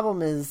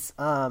problem is,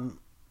 my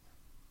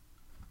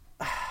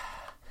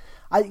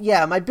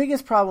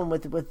biggest problem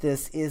with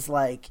this is,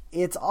 like,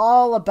 it's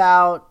all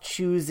about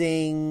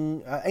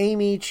choosing,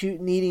 Amy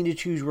needing to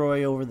choose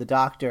Roy over the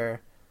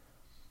Doctor,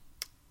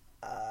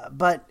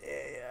 but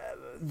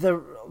the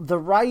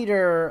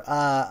writer,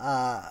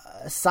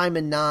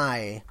 Simon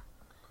Nye,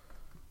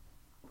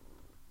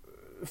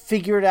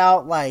 figured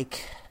out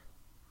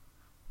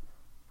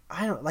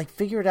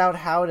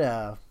how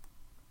to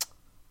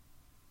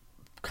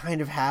kind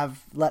of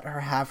let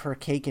her have her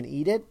cake and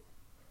eat it,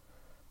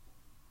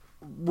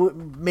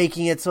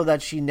 making it so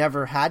that she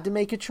never had to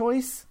make a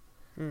choice,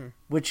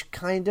 which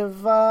kind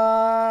of,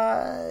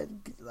 I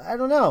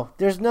don't know.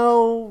 There's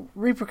no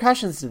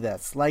repercussions to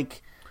this.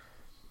 Like,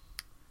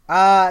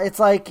 it's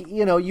like,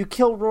 you know, you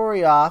kill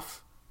Rory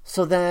off,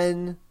 so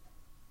then,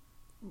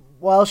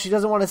 well, she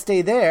doesn't want to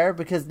stay there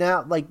because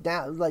now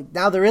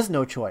there is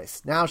no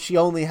choice. Now she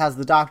only has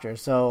the Doctor,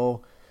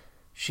 so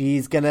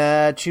she's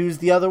gonna choose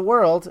the other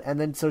world, and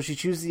then so she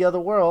chooses the other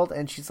world,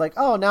 and she's like,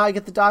 oh, now I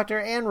get the Doctor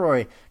and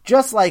Rory,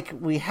 just like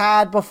we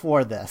had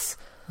before this.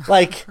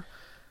 Like,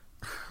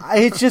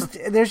 it's just,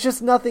 there's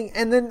just nothing,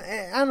 and then,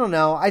 I don't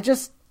know,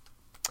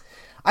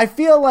 I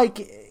feel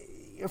like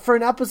for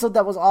an episode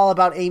that was all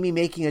about Amy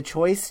making a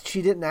choice,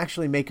 she didn't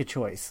actually make a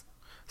choice.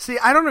 See,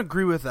 I don't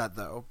agree with that,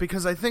 though,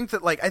 because I think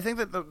that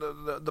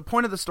the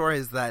point of the story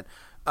is that,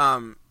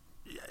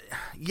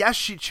 yes,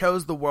 she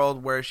chose the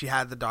world where she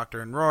had the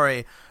Doctor and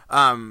Rory,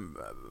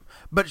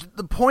 but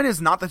the point is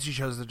not that she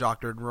chose the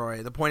Doctor and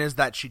Rory. The point is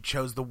that she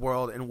chose the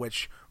world in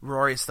which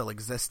Rory still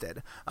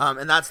existed,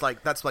 and that's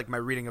my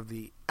reading of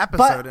the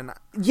episode.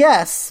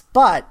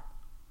 But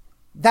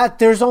that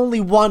there's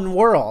only one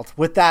world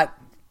with that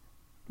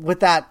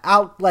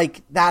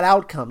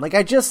outcome. Like,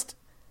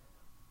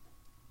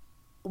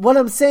 what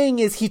I'm saying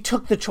is he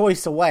took the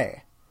choice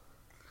away.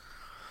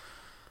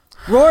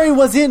 Rory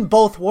was in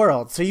both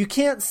worlds, so you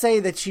can't say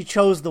that she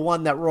chose the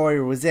one that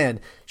Rory was in.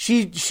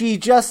 She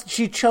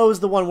chose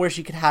the one where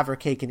she could have her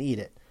cake and eat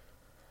it.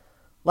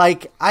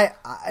 Like,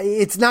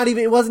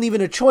 it wasn't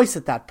even a choice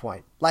at that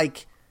point.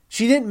 Like,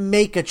 she didn't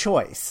make a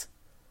choice.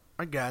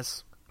 I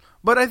guess.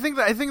 But I think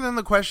then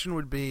the question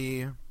would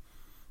be,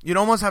 you'd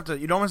almost have to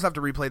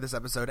replay this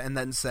episode and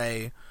then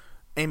say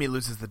Amy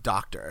loses the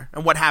Doctor.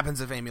 And what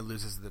happens if Amy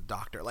loses the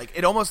Doctor? Like,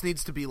 it almost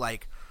needs to be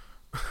like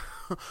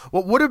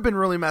what would have been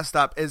really messed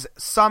up is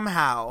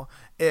somehow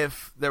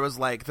if there was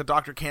like the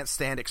Doctor can't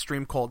stand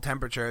extreme cold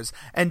temperatures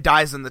and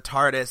dies in the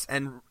TARDIS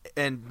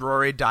and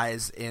Rory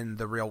dies in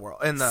the real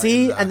world. And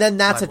then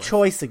that's a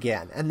choice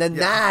again, and then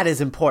that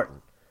is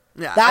important.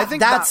 Yeah, I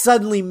think think that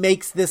suddenly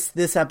makes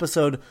this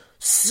episode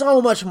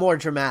so much more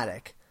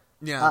dramatic.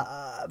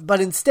 Yeah, but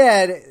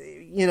instead,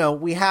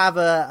 we have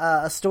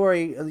a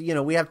story.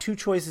 We have two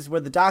choices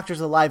where the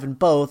Doctor's alive in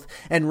both,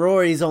 and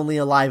Rory's only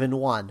alive in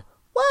one.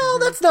 Well,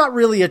 that's not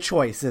really a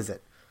choice, is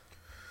it?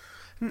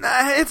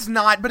 Nah, it's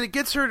not, but it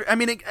gets her. I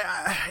mean,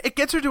 it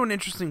gets her to an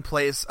interesting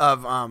place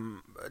of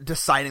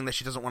deciding that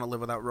she doesn't want to live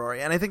without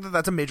Rory, and I think that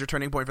that's a major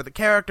turning point for the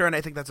character, and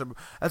I think that's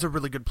a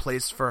really good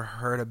place for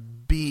her to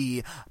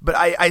be. But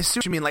I see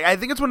what you mean. Like, I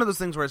think it's one of those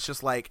things where it's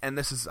just like, and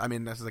this is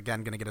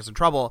again going to get us in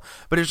trouble,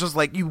 but it's just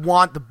like you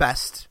want the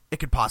best it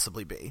could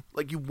possibly be.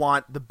 Like, you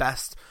want the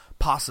best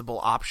possible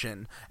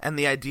option, and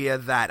the idea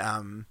that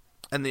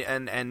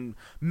and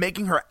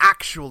making her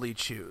actually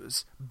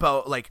choose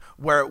both, like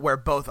where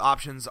both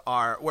options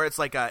are, where it's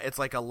like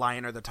a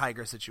lion or the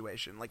tiger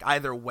situation. Like,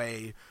 either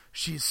way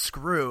she's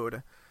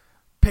screwed.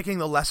 Picking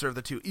the lesser of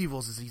the two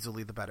evils is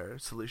easily the better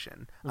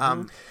solution.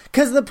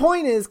 Because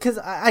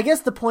I guess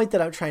the point that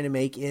I'm trying to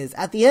make is,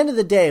 at the end of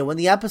the day, when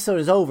the episode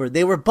is over,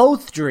 they were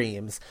both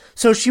dreams,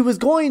 so she was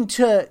going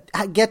to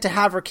get to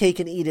have her cake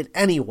and eat it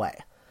anyway.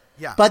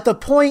 Yeah. But the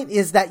point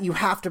is that you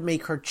have to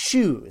make her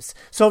choose.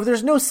 So if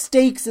there's no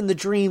stakes in the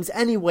dreams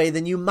anyway,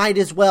 then you might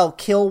as well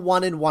kill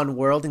one in one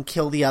world and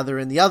kill the other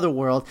in the other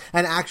world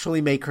and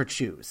actually make her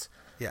choose.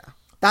 Yeah.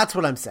 That's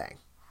what I'm saying.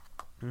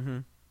 Mm-hmm.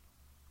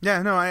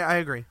 Yeah, no, I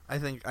agree. I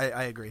think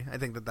I agree. I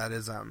think that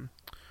is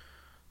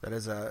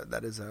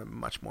a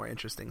much more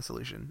interesting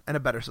solution and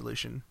a better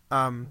solution.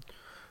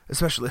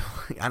 Especially,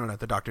 I don't know, if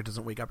the Doctor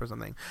doesn't wake up or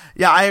something.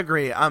 Yeah, I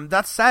agree.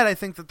 That said, I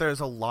think that there's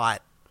a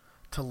lot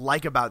to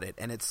like about it,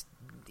 and it's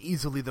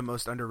easily the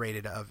most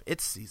underrated of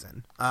its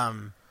season.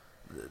 In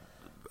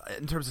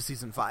terms of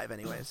season 5,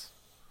 anyways.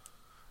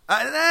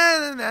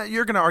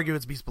 You're gonna argue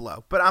it's Beast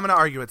Below, but I'm gonna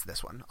argue it's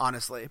this one,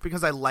 honestly,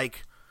 because I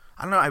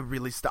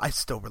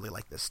still really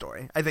like this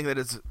story. I think that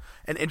it's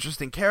an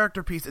interesting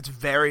character piece. It's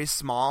very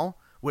small,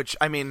 which,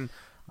 I mean,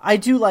 I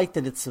do like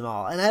that it's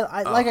small, and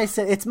I like I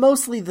said, it's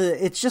mostly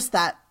it's just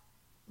that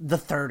the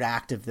third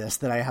act of this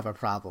that I have a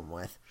problem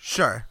with.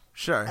 Sure.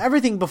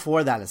 Everything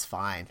before that is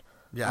fine.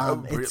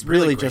 Yeah, it's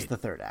really just the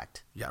third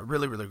act. Yeah,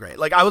 really, really great.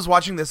 Like, I was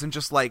watching this and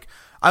just like,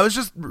 I was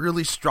just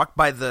really struck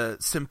by the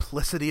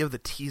simplicity of the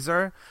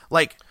teaser.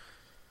 Like,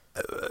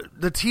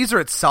 the teaser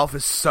itself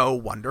is so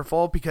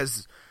wonderful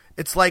because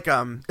it's like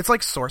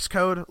Source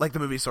Code, like the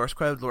movie Source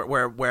Code,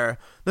 where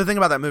the thing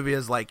about that movie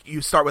is, like,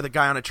 you start with a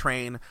guy on a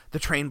train, the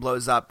train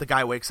blows up, the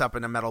guy wakes up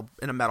in a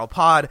metal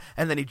pod,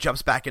 and then he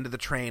jumps back into the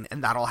train,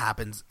 and that all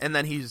happens, and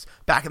then he's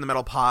back in the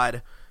metal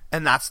pod.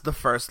 And that's the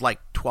first,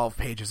 like, 12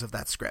 pages of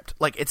that script.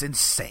 Like, it's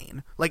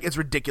insane. Like, it's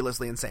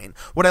ridiculously insane.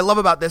 What I love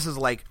about this is,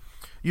 like,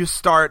 you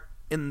start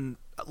in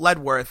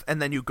Ledworth,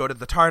 and then you go to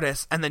the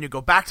TARDIS, and then you go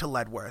back to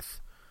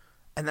Ledworth,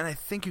 and then I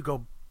think you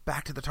go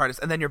back to the TARDIS,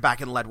 and then you're back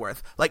in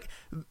Ledworth. Like,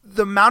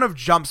 the amount of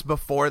jumps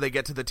before they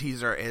get to the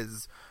teaser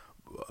is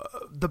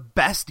the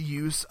best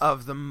use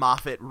of the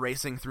Moffat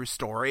racing through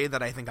story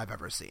that I think I've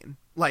ever seen.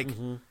 Like,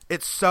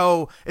 it's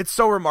so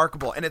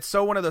remarkable, and it's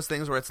so one of those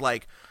things where it's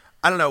like,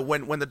 I don't know,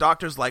 when the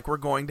Doctor's like, we're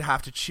going to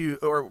have to choose,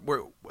 or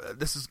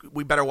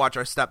we better watch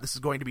our step, this is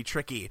going to be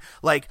tricky.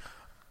 Like,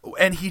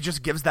 and he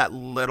just gives that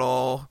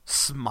little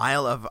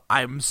smile of,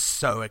 I'm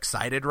so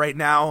excited right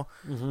now.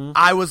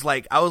 I was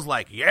like,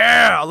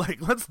 yeah, like,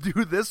 let's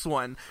do this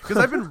one. Because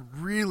I've been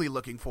really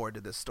looking forward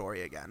to this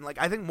story again. Like,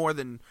 I think more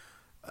than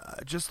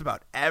just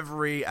about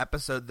every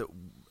episode that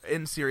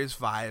in Series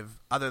 5,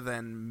 other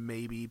than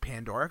maybe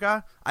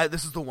Pandorica,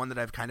 this is the one that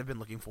I've kind of been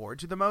looking forward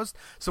to the most.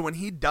 So when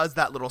he does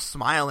that little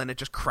smile and it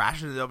just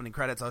crashes into the opening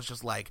credits, I was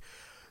just like,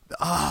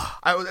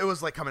 it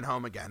was like coming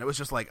home again. It was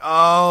just like,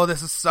 oh,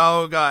 this is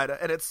so good.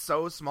 And it's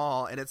so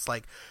small, and it's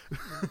like,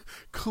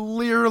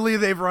 clearly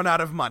they've run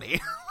out of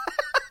money.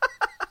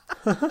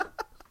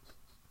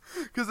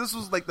 Because this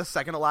was like the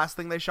second to last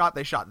thing they shot.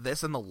 They shot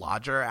this in the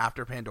Lodger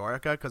after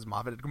Pandorica, because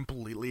Moffat had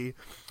completely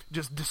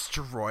just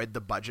destroyed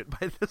the budget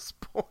by this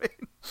point.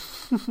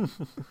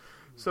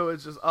 So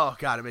it's just, oh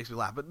god, it makes me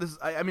laugh. But this,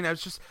 I mean, I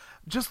was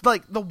just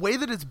like, the way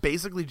that it's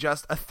basically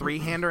just a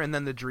three-hander and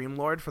then the Dream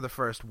Lord for the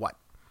first,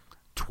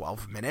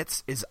 12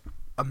 minutes is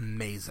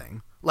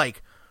amazing.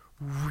 Like,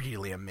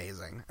 really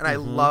amazing. And I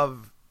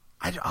love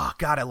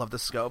the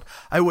scope.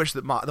 I wish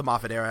that the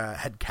Moffat era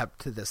had kept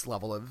to this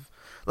level of,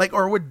 like,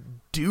 or would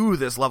do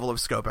this level of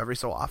scope every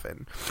so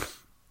often.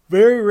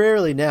 Very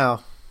rarely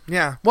now.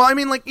 Yeah. Well, I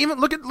mean, like, even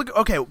look at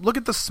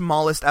the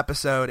smallest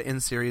episode in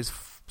Series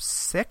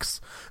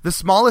 6. The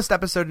smallest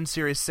episode in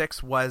Series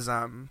 6 was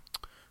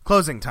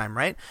Closing Time,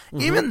 right?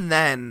 Even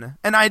then,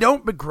 and I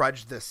don't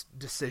begrudge this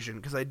decision,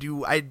 because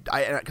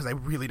because I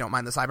really don't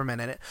mind the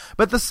Cybermen in it.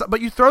 But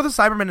you throw the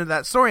Cybermen into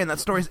that story, and that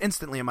story is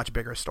instantly a much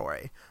bigger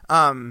story.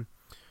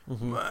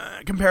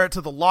 Compare it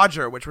to The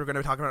Lodger, which we're going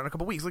to be talking about in a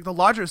couple weeks. Like, The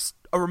Lodger is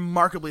a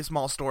remarkably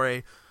small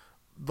story,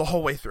 the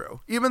whole way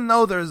through. Even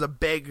though there's a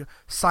big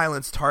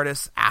silenced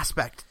TARDIS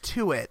aspect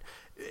to it,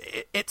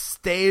 it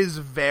stays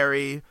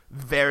very,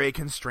 very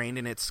constrained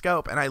in its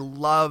scope, and I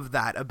love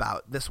that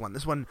about this one.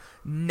 This one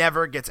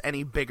never gets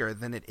any bigger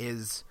than it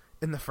is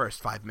in the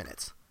first 5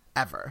 minutes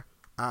ever.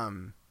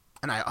 And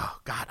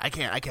I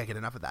can't get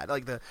enough of that.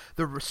 Like the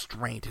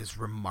restraint is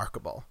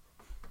remarkable.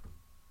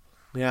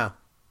 Yeah.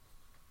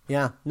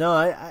 No,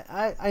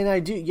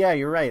 I do. Yeah,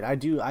 you're right.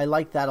 I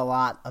like that a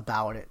lot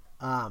about it.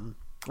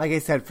 Like I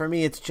said, for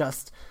me, it's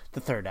just the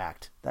third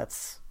act.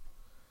 That's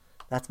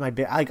my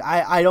big.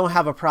 I don't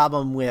have a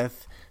problem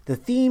with the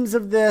themes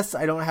of this.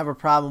 I don't have a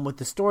problem with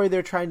the story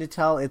they're trying to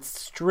tell. It's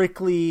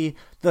strictly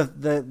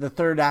the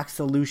third act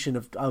solution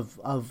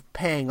of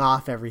paying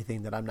off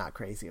everything that I'm not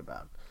crazy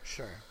about.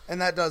 Sure, and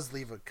that does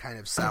leave a kind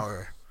of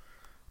sour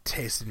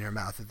taste in your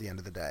mouth at the end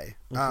of the day.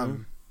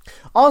 Mm-hmm.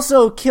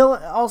 Also,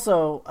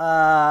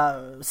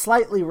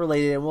 slightly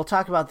related, and we'll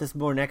talk about this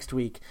more next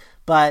week,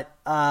 but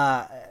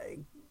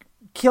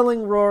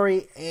killing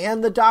Rory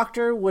and the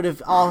Doctor would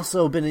have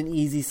also been an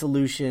easy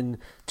solution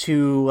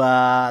to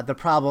the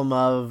problem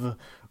of,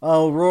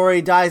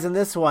 Rory dies in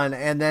this one,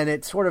 and then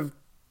it sort of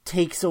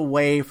takes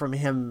away from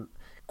him,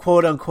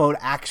 quote-unquote,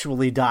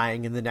 actually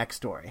dying in the next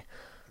story.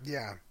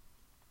 Yeah.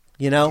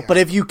 Yeah. But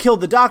if you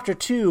killed the Doctor,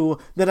 too,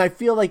 then I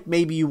feel like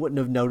maybe you wouldn't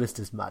have noticed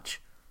as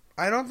much.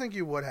 I don't think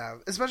you would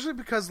have, especially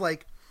because,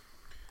 like,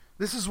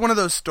 this is one of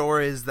those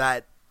stories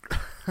that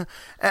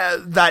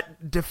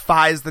that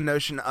defies the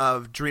notion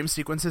of dream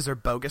sequences or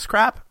bogus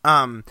crap.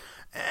 And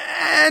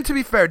to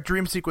be fair,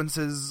 dream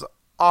sequences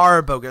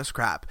are bogus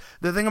crap.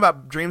 The thing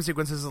about dream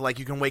sequences is, like,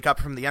 you can wake up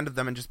from the end of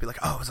them and just be like,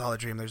 oh, it was all a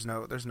dream. There's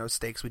no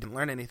stakes. We didn't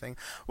learn anything.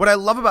 What I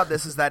love about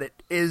this is that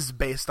it is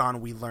based on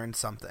we learned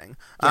something.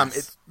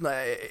 Yes.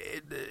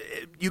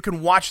 You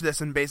can watch this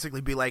and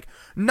basically be like,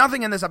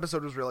 nothing in this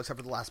episode was real except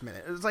for the last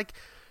minute. It's like,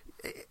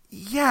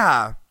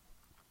 yeah.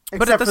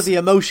 Except for the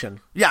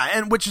emotion. Yeah,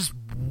 and which is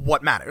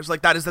what matters.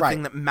 Like, that is the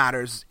thing that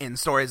matters in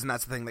stories, and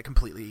that's the thing that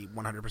completely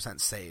 100%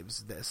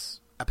 saves this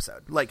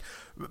episode. Like,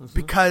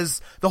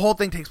 because the whole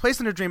thing takes place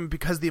in a dream,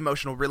 because the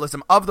emotional realism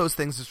of those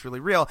things is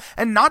really real,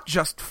 and not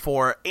just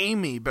for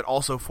Amy, but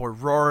also for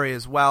Rory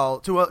as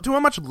well, to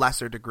a much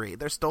lesser degree.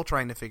 They're still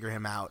trying to figure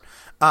him out.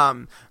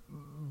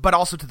 But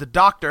also to the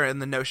Doctor, and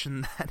the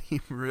notion that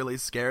he really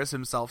scares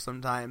himself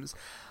sometimes.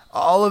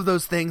 All of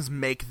those things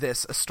make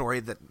this a story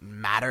that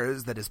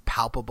matters, that is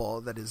palpable,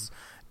 that is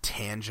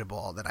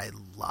tangible, that I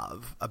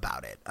love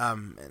about it.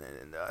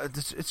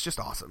 It's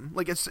just awesome.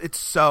 Like, it's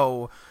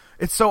so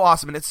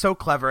awesome, and it's so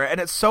clever, and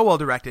it's so well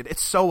directed.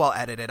 It's so well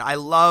edited. I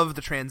love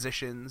the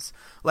transitions,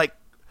 like,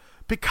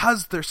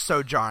 because they're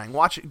so jarring.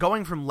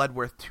 Going from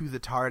Ledworth to the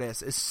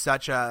TARDIS is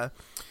such a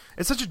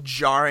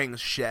jarring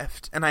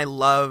shift, and I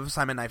love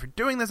Simon Knight for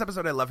doing this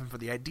episode. I love him for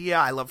the idea.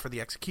 I love for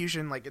the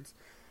execution. Like,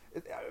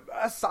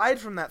 aside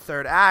from that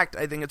third act,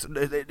 I think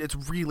it's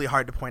really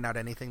hard to point out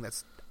anything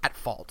that's at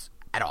fault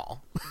at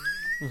all.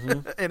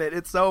 And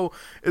it's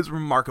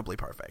remarkably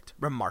perfect.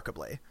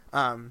 Remarkably.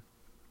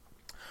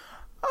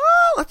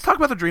 Let's talk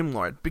about the Dream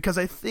Lord, because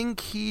I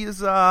think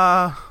he's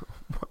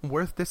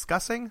worth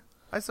discussing,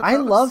 I suppose. I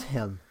love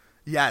him.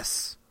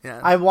 Yes. Yeah.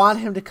 I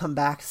want him to come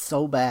back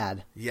so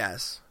bad.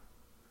 Yes.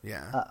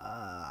 Yeah.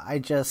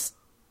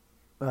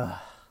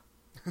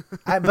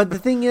 But the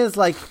thing is,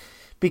 like,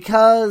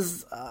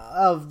 because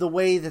of the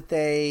way that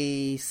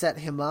they set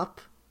him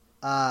up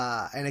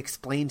and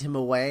explained him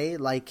away,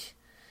 like,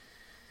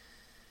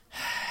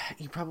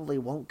 he probably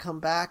won't come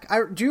back.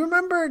 Do you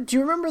remember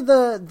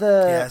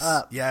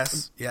the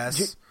Yes.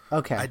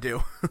 Okay. I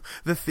do.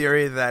 The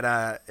theory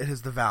that it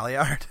is the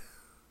Valeyard.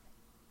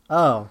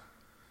 Oh.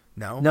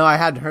 No, I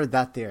hadn't heard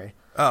that theory.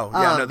 Oh,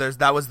 yeah,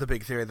 that was the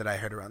big theory that I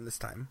heard around this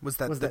time, was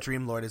that the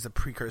Dream Lord is a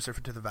precursor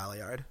to the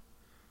Valeyard.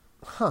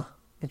 Huh.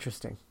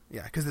 Interesting.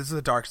 Yeah, because this is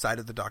the dark side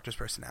of the Doctor's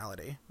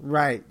personality.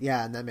 Right,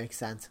 yeah, and that makes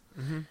sense.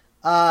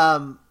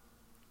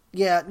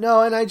 Yeah,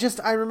 no, and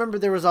I remember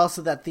there was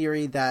also that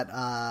theory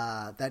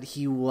that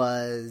he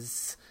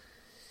was...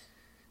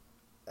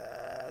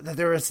 that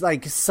there was,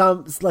 like,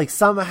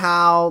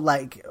 somehow,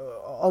 like,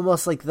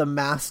 almost like the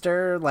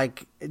Master,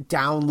 like,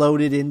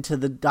 downloaded into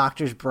the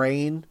Doctor's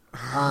brain.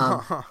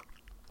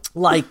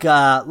 Like,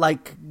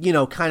 you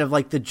know, kind of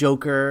like the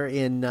Joker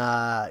in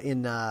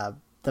the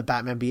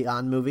Batman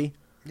Beyond movie.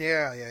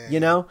 Yeah. You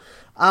know?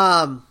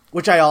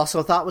 Which I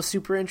also thought was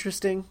super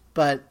interesting,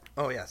 but...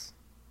 Oh, yes.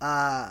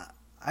 What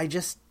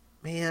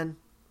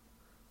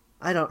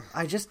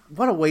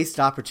a waste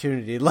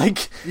opportunity.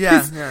 Like,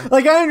 yeah.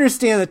 Like, I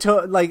understand that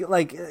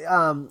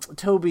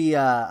Toby,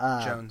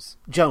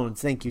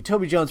 Jones, thank you.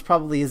 Toby Jones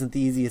probably isn't the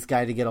easiest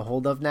guy to get a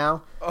hold of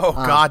now. Oh,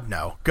 God,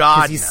 no.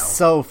 God, he's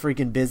so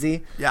freaking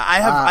busy. Yeah, I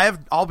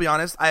have, I'll be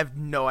honest, I have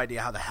no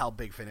idea how the hell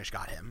Big Finish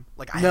got him.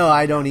 Like,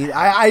 I don't either.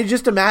 I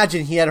just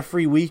imagine he had a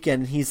free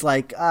weekend, and he's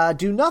like,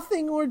 do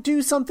nothing or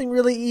do something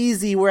really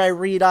easy where I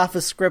read off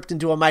a script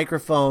into a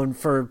microphone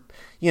for,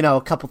 you know,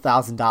 a couple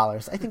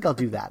 $1,000s. I think I'll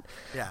do that.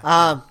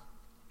 Yeah.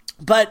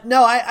 But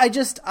no,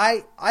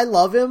 I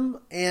love him,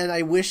 and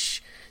I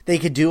wish they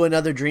could do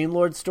another Dream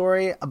Lord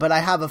story, but I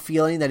have a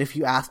feeling that if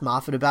you ask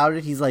Moffat about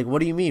it, he's like, what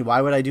do you mean?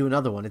 Why would I do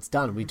another one? It's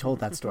done. We told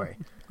that story.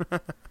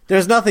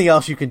 There's nothing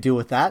else you can do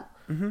with that.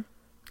 Mm-hmm.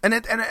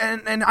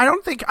 And I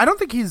don't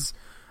think he's,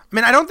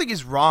 I don't think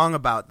he's wrong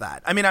about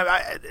that. I mean,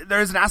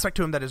 there is an aspect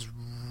to him that is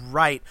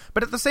right,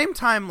 but at the same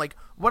time, like,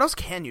 what else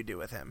can you do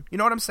with him? You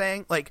know what I'm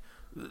saying? Like,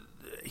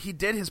 he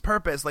did his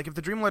purpose. Like, if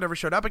the Dream Lord ever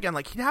showed up again,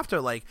 like,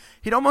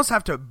 he'd almost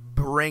have to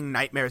bring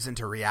nightmares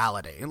into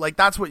reality. Like,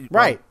 that's what...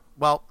 Right.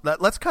 Well,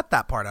 let's cut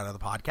that part out of the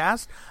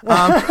podcast.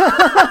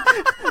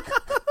 I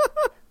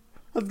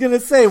was going to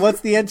say,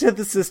 what's the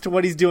antithesis to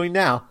what he's doing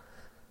now?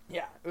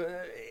 Yeah,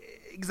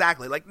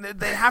 exactly. Like,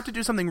 they'd have to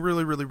do something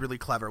really, really, really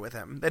clever with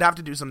him. They'd have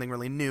to do something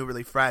really new,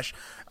 really fresh,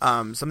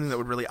 something that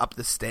would really up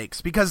the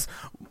stakes. Because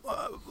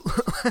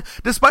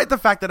despite the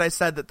fact that I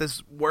said that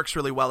this works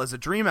really well as a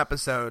Dream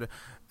episode,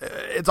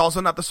 it's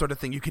also not the sort of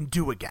thing you can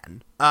do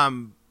again.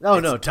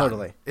 No,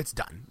 totally. It's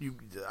done.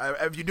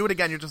 If you do it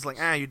again, you're just like,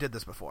 you did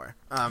this before.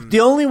 The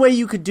only way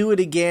you could do it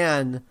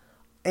again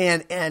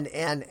and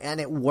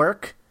it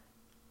work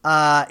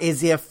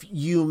is if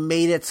you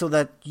made it so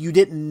that you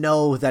didn't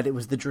know that it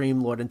was the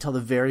Dream Lord until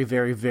the very,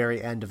 very,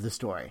 very end of the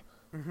story.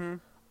 Mm-hmm.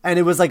 And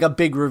it was like a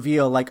big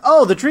reveal, like,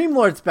 oh, the Dream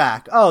Lord's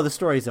back. Oh, the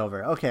story's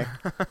over. Okay.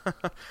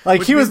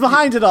 Like, he was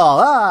behind it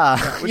all.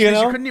 Which means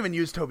you couldn't even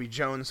use Toby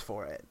Jones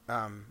for it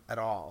at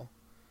all.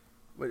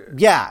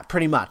 Yeah,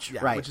 pretty much.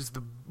 Yeah, right.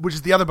 Which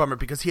is the other bummer,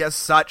 because he has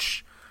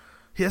such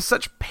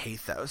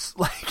pathos.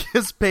 Like,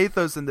 his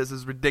pathos in this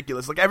is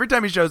ridiculous. Like, every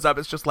time he shows up,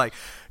 it's just like,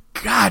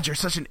 God, you're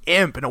such an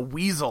imp and a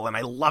weasel, and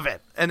I love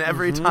it. And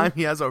every time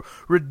he has a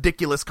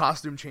ridiculous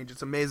costume change,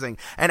 it's amazing.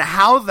 And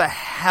how the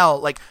hell,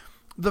 like,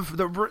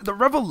 the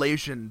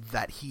revelation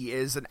that he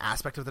is an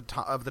aspect of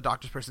the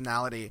Doctor's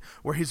personality,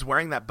 where he's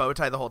wearing that bow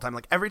tie the whole time,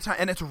 like, every time,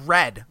 and it's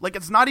red, like,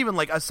 it's not even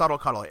like a subtle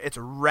cuddle, it's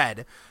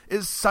red,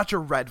 is such a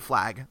red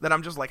flag that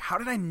I'm just like, how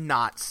did I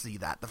not see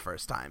that the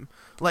first time?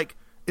 Like,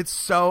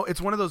 it's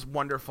one of those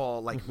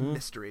wonderful, like,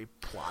 mystery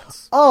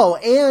plots. Oh,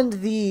 and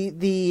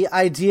the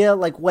idea,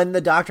 like, when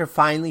the Doctor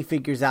finally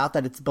figures out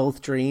that it's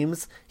both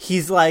dreams,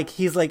 he's like,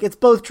 it's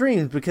both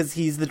dreams because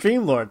he's the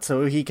Dream Lord,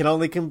 so he can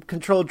only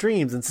control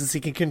dreams, and since he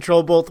can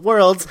control both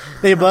worlds,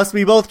 they must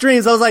be both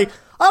dreams. I was like,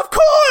 of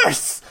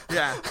course!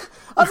 Yeah.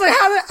 I was like,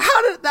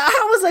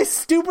 how was I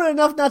stupid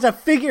enough not to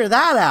figure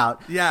that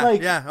out? Yeah,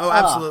 like, yeah. Oh,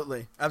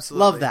 absolutely.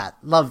 Absolutely.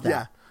 Love that.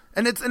 Yeah.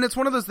 And it's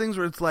one of those things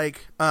where it's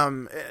like,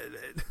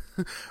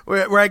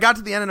 where I got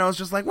to the end and I was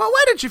just like, well,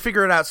 why didn't you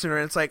figure it out sooner?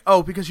 And it's like,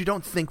 oh, because you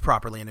don't think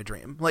properly in a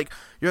dream. Like,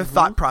 your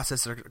thought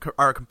processes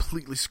are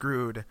completely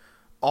screwed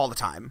all the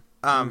time.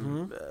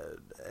 And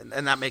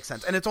that makes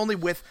sense. And it's only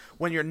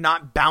when you're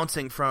not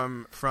bouncing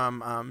from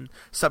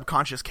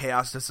subconscious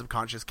chaos to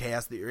subconscious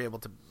chaos that you're able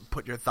to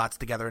put your thoughts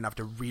together enough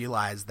to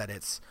realize that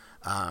it's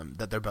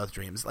that they're both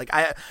dreams. Like,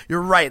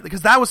 you're right,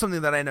 because that was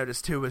something that I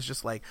noticed too. Was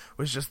just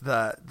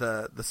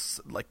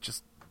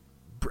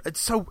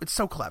it's so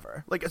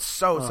clever. Like, it's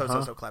so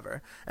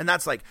clever. And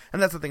that's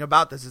the thing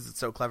about this, is it's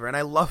so clever. And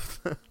I love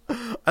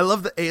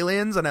the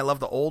aliens, and I love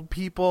the old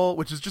people,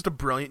 which is just a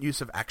brilliant use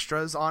of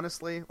extras,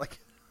 honestly. Like,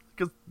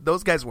 because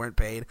those guys weren't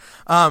paid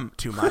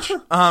too much.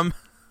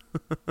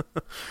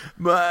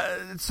 But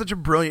it's such a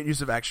brilliant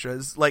use of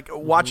extras. Like,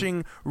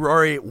 watching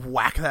Rory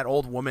whack that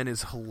old woman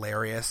is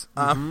hilarious.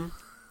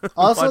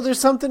 Also, there's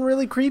something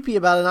really creepy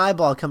about an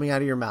eyeball coming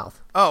out of your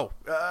mouth. Oh,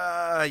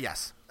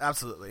 yes,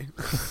 absolutely.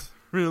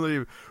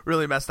 Really,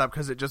 really messed up,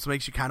 because it just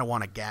makes you kind of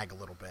want to gag a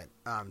little bit.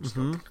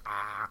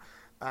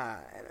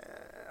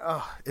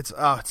 It's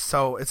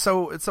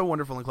so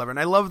wonderful and clever, and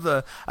I love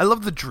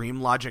the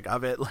dream logic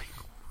of it. Like,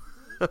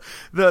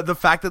 the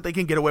fact that they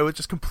can get away with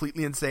just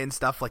completely insane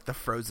stuff, like the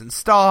frozen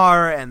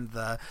star and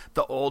the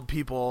old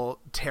people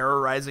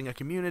terrorizing a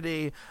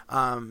community. It's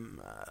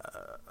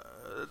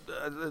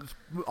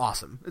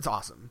awesome. It's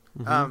awesome.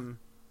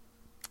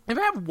 If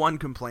I have one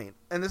complaint,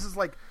 and this is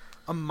like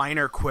a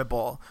minor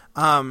quibble,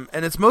 and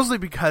it's mostly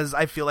because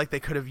I feel like they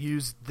could have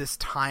used this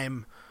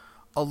time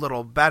a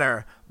little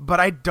better, but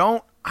I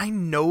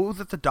know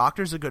that the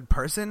Doctor's a good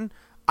person.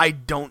 I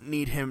don't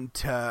need him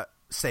to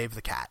save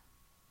the cat,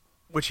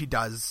 which he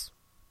does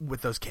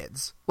with those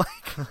kids.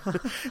 Like,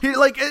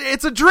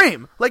 it's a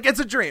dream. Like, it's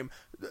a dream.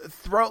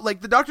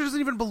 The Doctor doesn't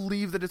even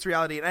believe that it's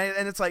reality,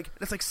 and it's like,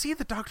 see,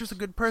 the Doctor's a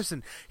good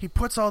person. He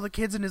puts all the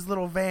kids in his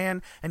little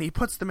van, and he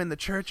puts them in the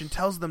church and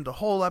tells them to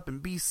hole up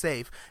and be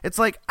safe. It's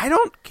like, I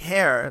don't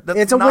care.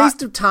 It's a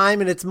waste of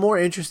time, and it's more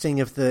interesting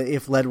if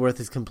Ledworth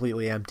is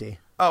completely empty.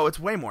 Oh,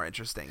 it's way more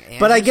interesting. And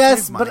but I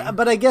guess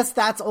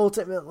that's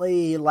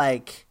ultimately,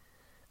 like,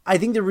 I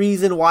think the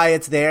reason why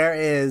it's there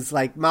is,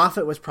 like,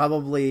 Moffat was his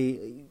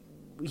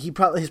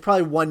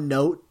probably one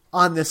note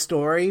on this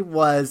story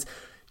was,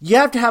 you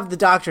have to have the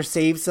Doctor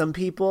save some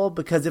people,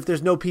 because if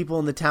there's no people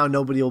in the town,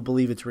 nobody will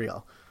believe it's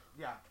real.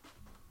 Yeah.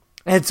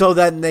 And so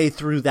then they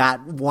threw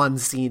that one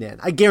scene in.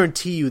 I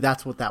guarantee you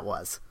that's what that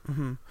was.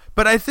 Mm-hmm.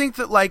 But I think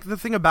that, like, the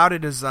thing about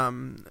it is,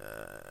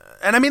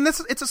 and I mean,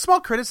 it's a small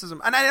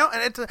criticism, and I don't,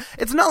 and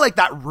it's not like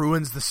that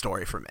ruins the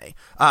story for me.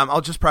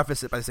 I'll just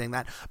preface it by saying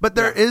that. But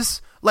there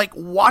is, like,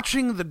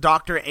 watching the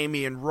Doctor,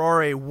 Amy, and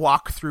Rory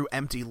walk through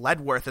empty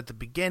Ledworth at the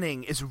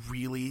beginning is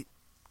really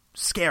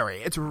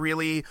scary. It's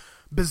really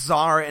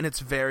bizarre, and it's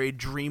very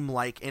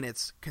dreamlike in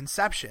its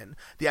conception.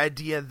 The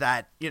idea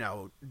that, you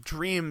know,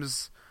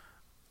 dreams.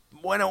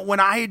 When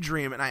I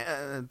dream,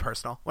 and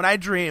when I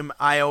dream,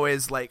 I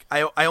always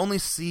I only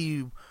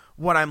see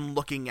what I'm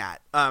looking at,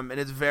 and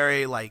it's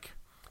very, like,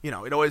 you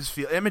know,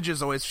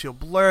 images always feel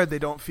blurred. They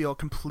don't feel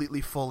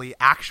completely fully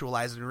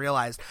actualized and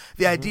realized.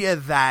 The idea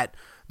that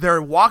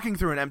they're walking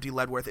through an empty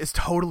Ledworth is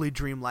totally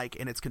dreamlike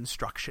in its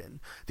construction.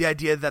 The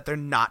idea that they're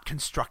not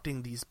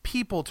constructing these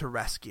people to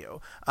rescue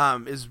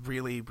is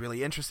really,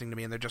 really interesting to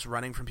me. And they're just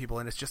running from people,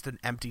 and it's just an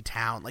empty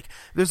town. Like,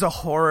 there's a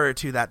horror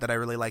to that I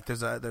really like.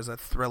 There's a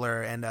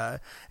thriller and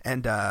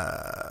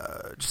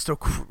just a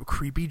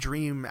creepy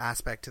dream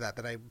aspect to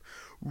that I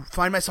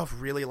find myself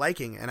really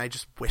liking. And I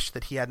just wish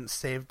that he hadn't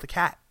saved the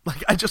cat.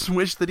 Like, I just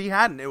wish that he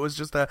hadn't. It's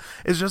just a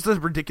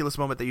ridiculous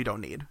moment that you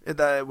don't need.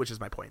 Which is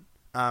my point.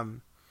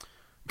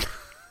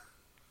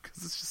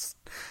 Because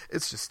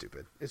it's just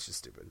stupid. It's just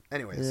stupid.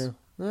 Anyways.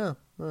 Yeah.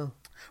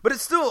 But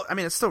it's still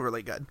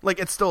really good. Like,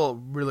 it's still a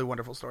really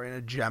wonderful story and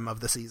a gem of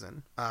the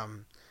season.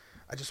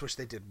 I just wish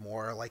they did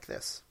more like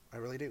this. I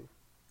really do.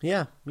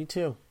 Yeah, me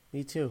too.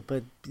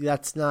 But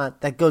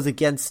that goes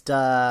against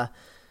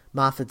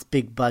Moffat's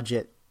big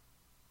budget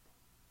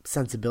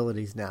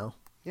sensibilities now.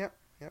 Yep.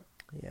 Yeah.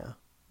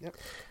 Yep.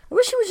 I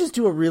wish he would just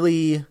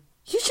do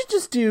he should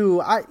just do,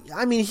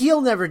 I mean,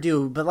 he'll never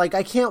do, but, like,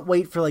 I can't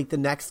wait for, like, the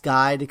next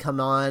guy to come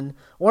on,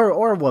 or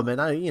a woman.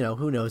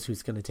 Who knows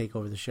who's going to take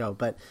over the show,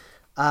 but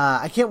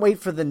I can't wait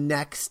for the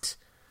next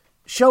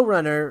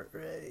showrunner,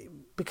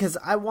 because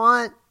I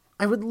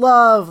would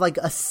love, like,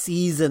 a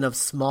season of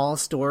small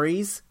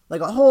stories,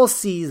 like a whole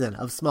season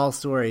of small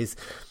stories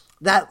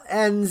that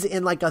ends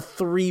in, like, a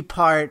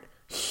 3-part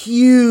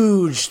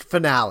huge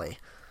finale.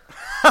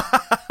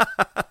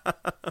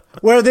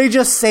 Where they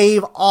just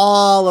save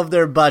all of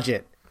their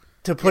budget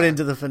to put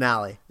into the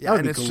finale. Yeah,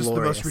 and it's glorious. Just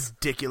the most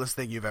ridiculous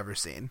thing you've ever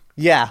seen.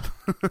 Yeah.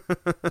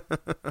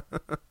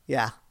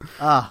 Yeah.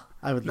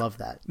 I would love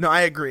that. No,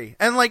 I agree.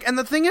 And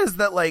the thing is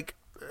that, like,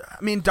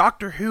 I mean,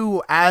 Doctor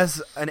Who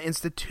as an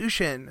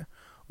institution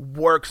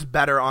works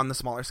better on the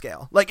smaller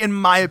scale. Like, in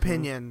my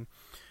opinion,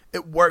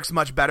 it works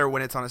much better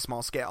when it's on a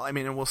small scale. I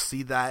mean, and we'll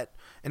see that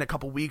in a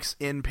couple weeks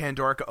in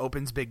Pandorica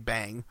Opens Big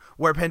Bang,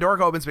 where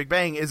Pandorica Opens Big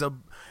Bang it's a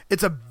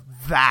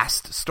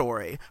vast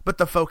story, but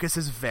the focus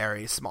is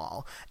very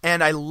small.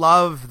 And I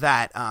love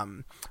that.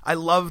 I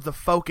love the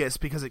focus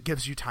because it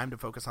gives you time to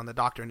focus on the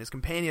Doctor and his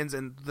companions.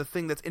 And the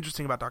thing that's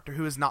interesting about Doctor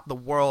Who is not the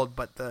world,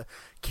 but the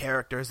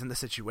characters and the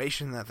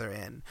situation that they're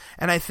in.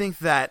 And I think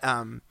that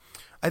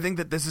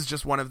this is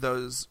just one of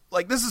those,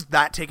 like, this is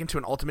that taken to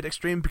an ultimate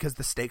extreme because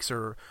the stakes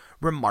are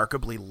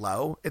remarkably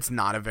low. It's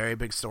not a very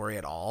big story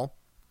at all.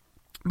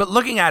 But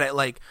looking at it,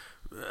 like,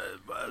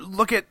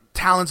 look at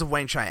Talons of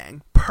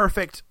Weng-Chiang.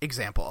 Perfect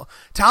example.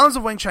 Talons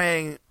of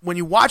Weng-Chiang, when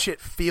you watch it,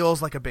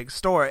 feels like a big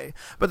story.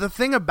 But the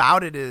thing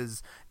about it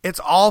is, it's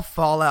all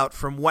fallout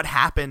from what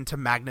happened to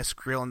Magnus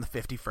Greel in the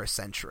 51st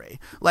century.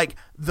 Like,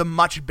 the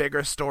much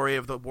bigger story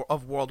of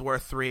World War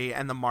III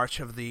and the march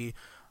of the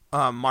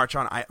March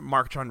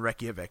on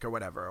Reykjavik or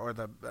whatever, or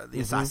the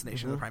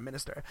assassination of the Prime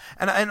Minister,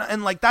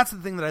 and like, that's the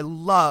thing that I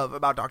love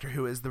about Doctor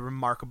Who is the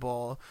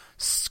remarkable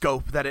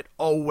scope that it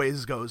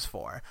always goes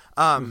for.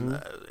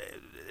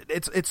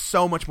 It's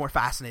so much more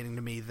fascinating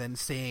to me than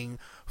seeing,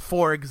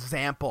 for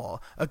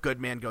example, A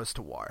Good Man Goes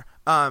to War.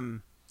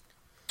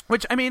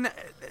 Which, I mean,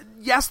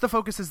 yes, the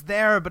focus is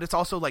there, but it's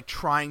also, like,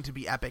 trying to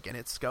be epic in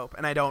its scope,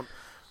 and I don't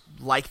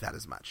like that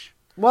as much.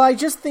 Well, I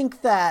just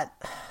think that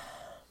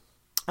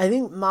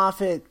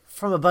Moffat,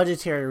 from a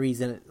budgetary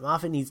reason,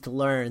 Moffat needs to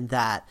learn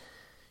that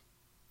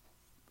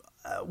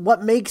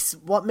what makes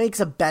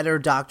a better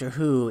Doctor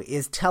Who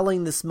is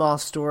telling the small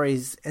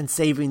stories and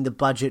saving the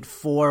budget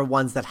for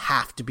ones that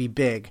have to be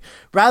big,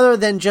 rather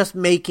than just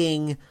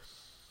making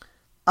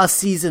a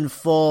season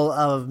full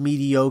of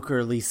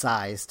mediocrely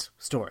sized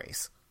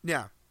stories.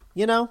 Yeah.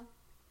 You know?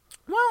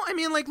 Well, I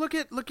mean, like, look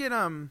at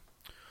I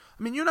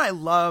mean, you and I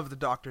love The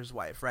Doctor's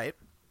Wife, right?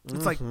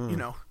 It's like, you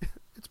know,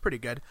 it's pretty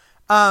good.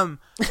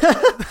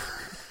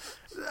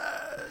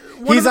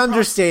 He's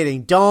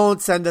understating.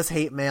 Don't send us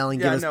hate mail and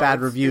give us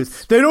bad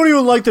reviews. They don't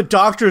even like The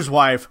Doctor's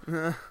Wife.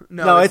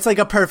 No, it's like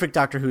a perfect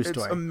Doctor Who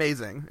story. It's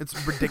amazing.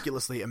 It's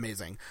ridiculously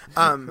amazing.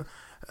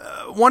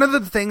 One of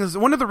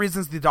the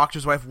reasons The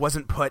Doctor's Wife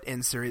wasn't put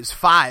in Series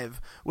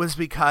 5 was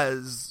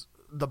because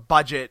the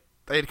budget,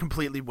 they had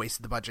completely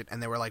wasted the budget,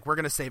 and they were like, we're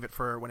going to save it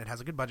for when it has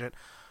a good budget.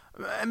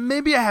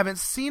 Maybe I haven't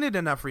seen it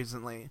enough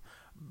recently,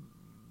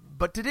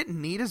 but did it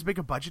need as big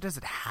a budget as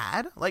it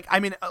had? Like, I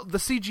mean, the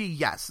CG,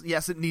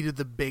 yes, it needed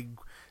the big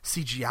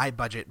CGI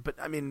budget, but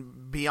I mean,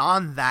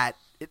 beyond that,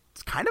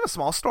 it's kind of a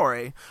small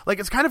story. Like,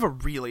 it's kind of a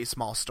really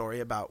small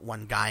story about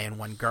one guy and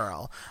one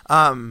girl.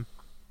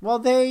 Well,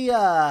 they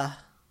had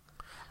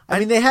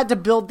to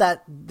build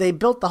that. They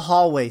built the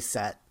hallway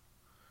set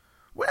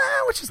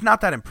which is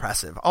not that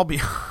impressive. I'll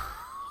be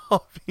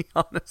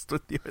honest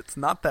with you. It's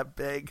not that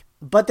big.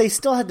 But they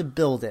still had to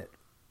build it.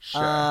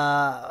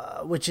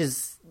 Sure. Which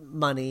is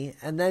money.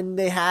 And then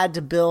they had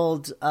to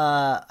build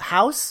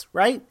house,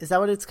 right? Is that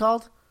what it's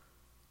called?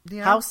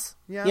 Yeah. House?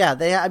 Yeah.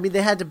 They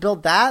had to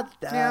build that.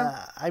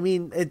 Yeah.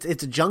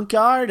 It's a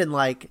junkyard, and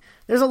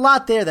there's a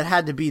lot there that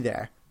had to be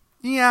there.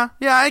 Yeah.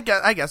 I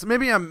guess.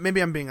 Maybe I'm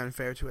being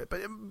unfair to it,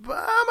 but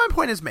my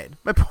point is made.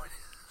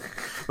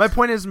 My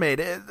point is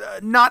made.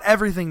 Not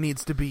everything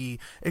needs to be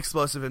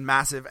explosive and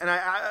massive, and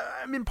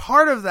I mean,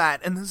 part of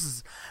that, and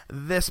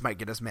this might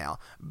get us mail,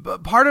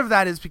 but part of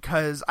that is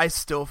because I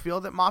still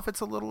feel that Moffat's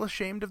a little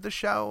ashamed of the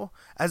show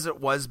as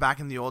it was back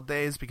in the old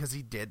days, because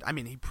he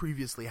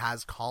previously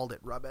has called it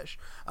rubbish.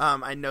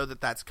 I know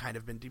that's kind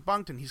of been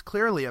debunked, and he's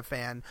clearly a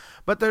fan,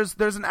 but there's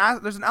an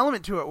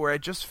element to it where I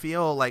just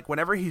feel like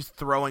whenever he's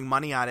throwing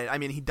money at it, I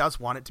mean, he does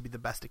want it to be the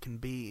best it can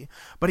be,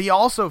 but he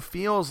also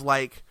feels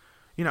like,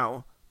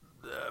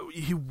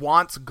 he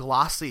wants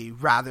glossy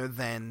rather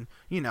than,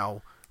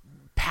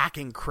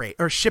 packing crate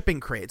or shipping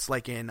crates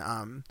like in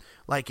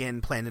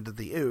Planet of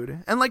the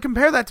Ood. And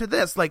compare that to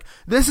this.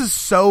 This is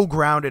so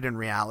grounded in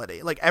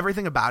reality.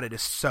 Everything about it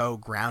is so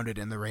grounded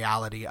in the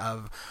reality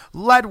of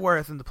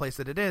Ledworth and the place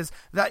that it is,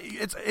 that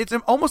it's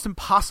almost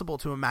impossible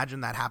to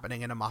imagine that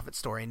happening in a Moffat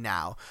story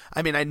now.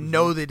 I mean, I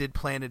know they did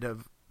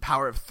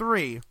Power of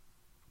Three,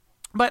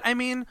 but I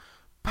mean,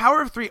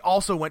 Power of Three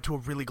also went to a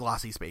really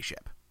glossy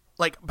spaceship.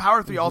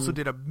 Power 3 also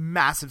did a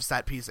massive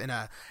set piece in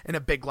a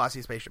big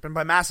glossy spaceship, and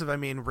by massive I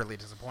mean really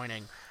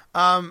disappointing.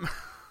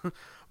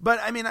 But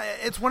I mean,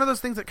 it's one of those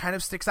things that kind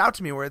of sticks out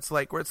to me, where it's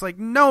like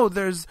no,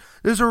 there's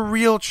a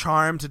real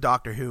charm to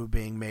Doctor Who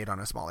being made on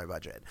a smaller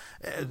budget,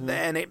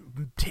 and it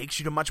takes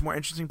you to much more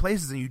interesting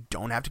places, and you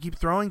don't have to keep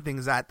throwing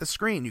things at the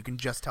screen. You can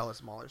just tell a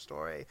smaller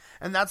story,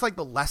 and that's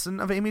the lesson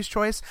of Amy's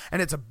Choice.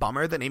 And it's a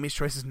bummer that Amy's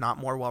Choice is not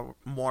more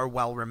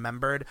well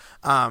remembered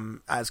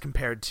as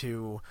compared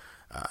to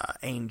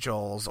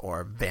Angels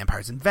or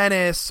Vampires in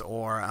Venice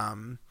or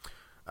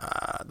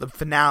the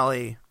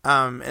finale,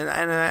 and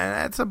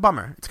it's a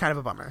bummer. It's kind of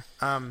a bummer.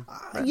 Now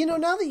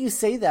that you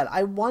say that,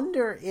 I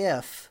wonder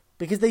if,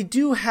 because they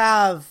do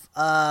have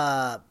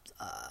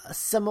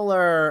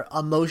similar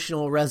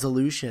emotional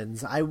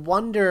resolutions, I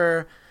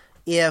wonder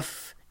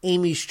if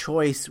Amy's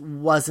Choice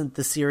wasn't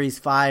the Series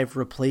 5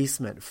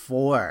 replacement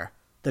for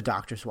The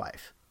Doctor's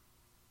Wife.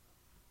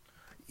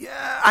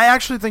 Yeah, I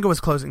actually think it was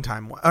Closing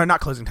Time, or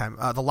not Closing Time.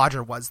 The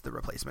Lodger was the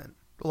replacement.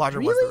 The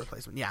Lodger was the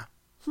replacement. Yeah.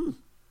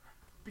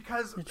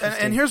 Because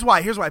and here's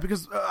why.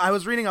 Because I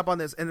was reading up on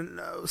this, and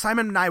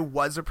Simon and I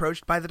was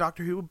approached by the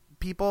Doctor Who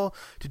people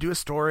to do a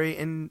story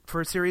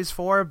for Series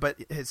 4, but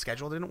his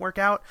schedule didn't work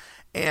out,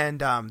 and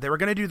they were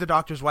going to do The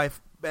Doctor's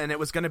Wife, and it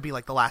was going to be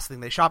the last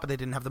thing they shot, but they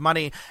didn't have the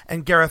money.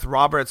 And Gareth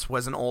Roberts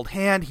was an old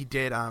hand. He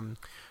did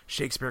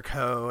Shakespeare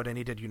Code, and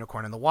he did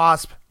Unicorn and the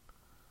Wasp.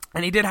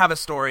 And he did have a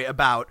story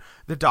about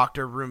the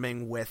Doctor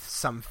rooming with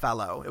some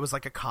fellow. It was a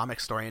comic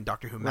story in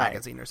Doctor Who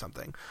magazine or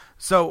something.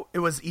 So it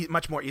was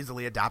much more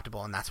easily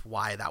adaptable, and that's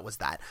why that was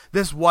that.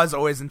 This was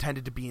always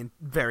intended to be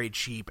very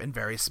cheap and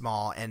very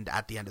small, and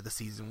at the end of the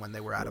season when they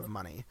were out of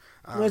money.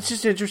 Well, it's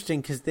just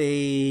interesting because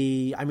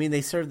they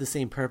serve the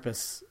same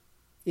purpose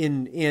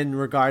in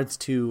regards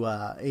to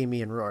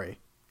Amy and Rory.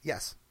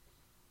 Yes.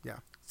 Yeah.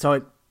 So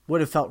it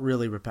would have felt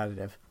really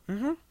repetitive.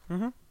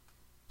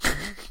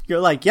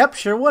 You're yep,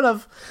 sure would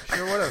have.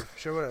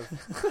 Sure would have.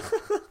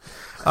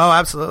 Oh,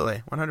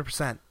 absolutely.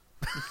 100%.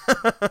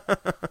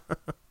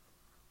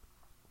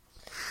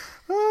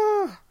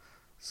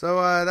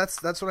 So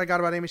that's what I got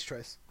about Amy's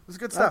Choice. It was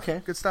good stuff.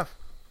 Okay. Good stuff.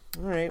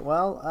 All right.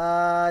 Well,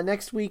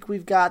 next week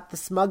we've got The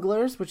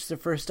Smugglers, which is the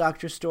first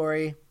Doctor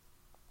story,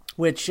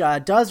 which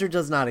does or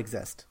does not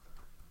exist.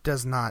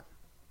 Does not.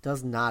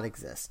 Does not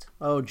exist.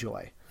 Oh,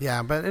 joy.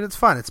 Yeah, but it's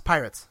fun. It's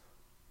pirates.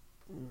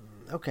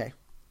 Okay.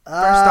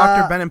 First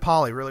Doctor, Ben and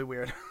Polly. Really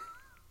weird.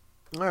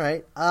 All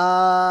right.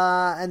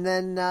 And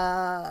then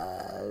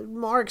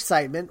more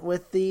excitement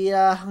with the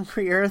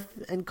Hungry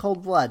Earth and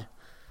Cold Blood.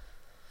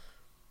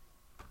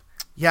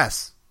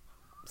 Yes.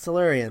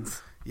 Silurians.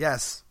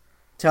 Yes.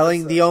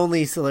 Telling the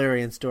only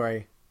Silurian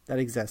story that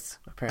exists,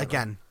 apparently.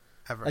 Again.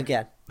 Ever.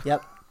 Again.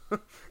 Yep.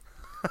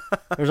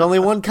 There's only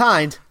one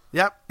kind.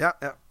 Yep.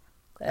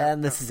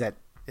 And this is it.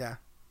 Yeah.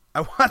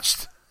 I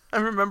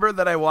remember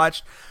that I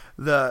watched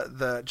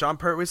the John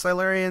Pertwee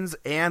Silurians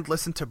and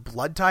listened to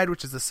Blood Tide,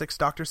 which is the 6th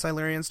Doctor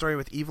Silurian story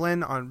with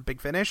Evelyn on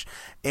Big Finish,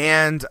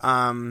 and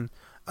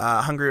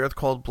Hungry Earth,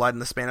 Cold Blood in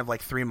the span of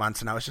 3 months,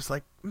 and I was just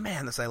like,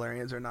 man, the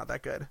Silurians are not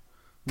that good.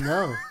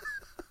 No.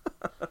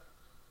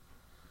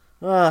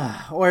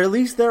 Or at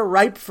least they're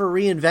ripe for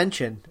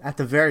reinvention, at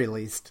the very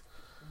least.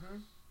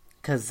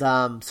 Because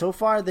so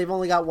far, they've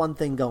only got one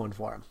thing going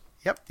for them.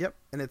 Yep.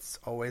 And it's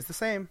always the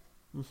same.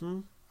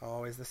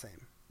 Always the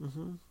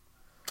same.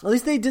 At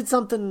least they did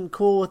something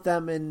cool with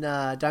them in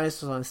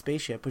Dinosaurs on a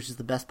Spaceship, which is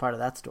the best part of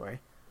that story.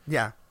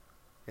 Yeah,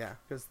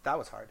 because that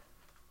was hard.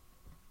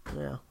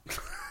 Yeah.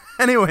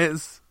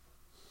 Anyways.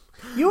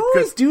 You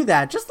always do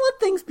that. Just let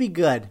things be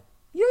good.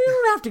 You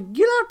don't have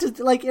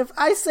to, like, if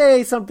I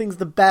say something's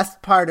the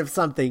best part of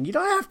something, you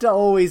don't have to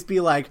always be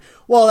like,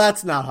 well,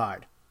 that's not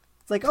hard.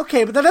 It's like,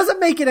 okay, but that doesn't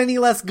make it any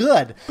less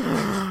good.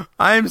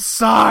 I'm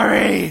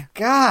sorry.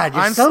 God,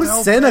 you're so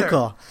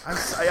cynical.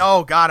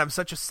 Oh, God, I'm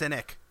such a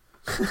cynic.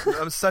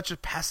 I'm such a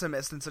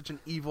pessimist and such an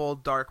evil,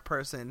 dark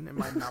person in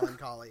my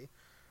melancholy.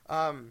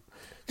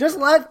 Just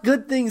let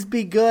good things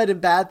be good and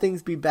bad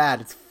things be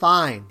bad. It's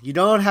fine. You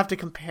don't have to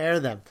compare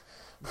them.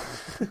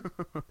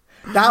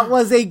 That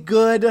was a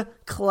good,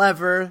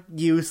 clever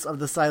use of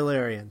the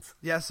Silurians.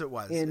 Yes, it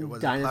was. It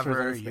was a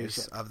clever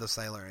use of the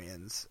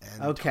Silurians.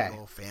 And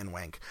total fan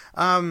wank.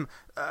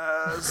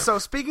 So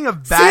speaking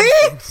of bad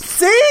things...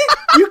 See?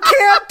 You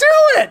can't do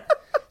it!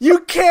 You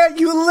can't.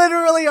 You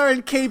literally are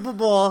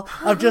incapable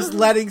of just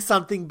letting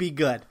something be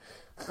good.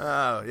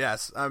 Oh,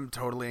 yes. I'm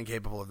totally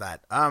incapable of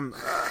that.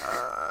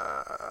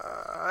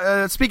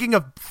 Speaking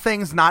of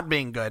things not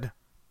being good...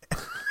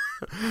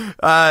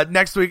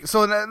 next week.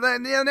 So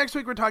next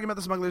week we're talking about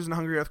the Smugglers in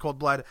Hungary with Cold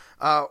Blood.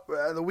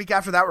 The week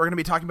after that we're going to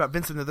be talking about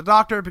Vincent and the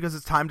Doctor, because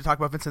it's time to talk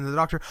about Vincent and the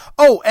Doctor.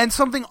 Oh, and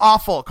something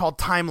awful called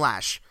Time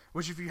Lash,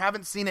 which, if you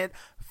haven't seen it,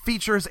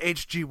 features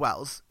H.G.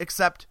 Wells.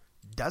 Except,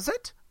 does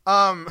it?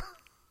 And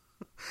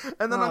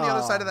then on the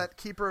other side of that,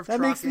 Keeper of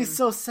Trockin. That makes me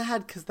so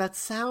sad, because that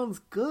sounds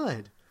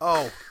good.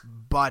 Oh,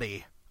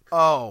 buddy.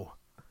 Oh,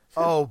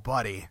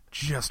 buddy.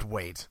 Just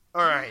wait.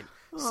 All right.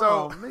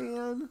 So,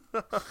 man.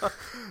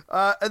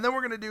 And then we're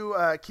going to do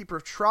Keeper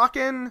of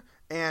Trockin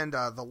and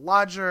The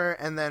Lodger,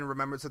 and then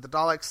Remembrance of the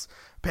Daleks.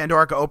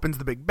 Pandorica opens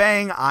the Big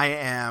Bang. I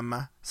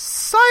am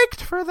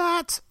psyched for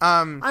that.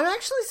 I'm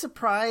actually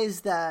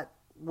surprised that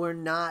we're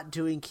not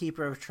doing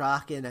Keeper of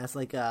Trockin as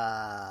like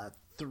a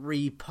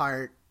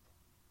two-part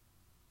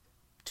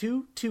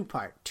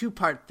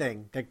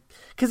thing.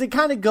 Because it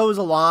kind of goes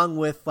along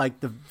with like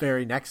the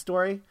very next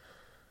story.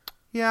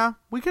 Yeah,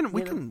 we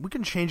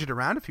can change it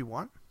around if you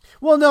want.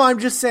 Well, no, I'm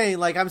just saying,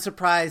 like, I'm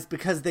surprised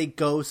because they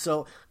go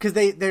so, because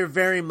they're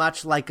very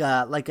much like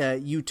a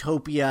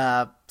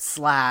utopia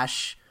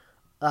slash,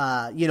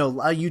 a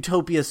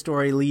utopia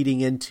story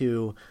leading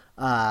into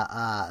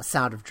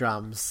Sound of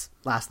Drums,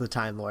 Last of the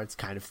Time Lords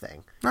kind of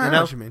thing. I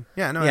know what you mean.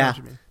 Yeah, I know what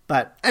you mean.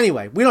 But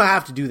anyway, we don't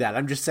have to do that.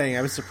 I'm just saying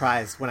I was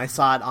surprised when I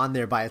saw it on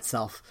there by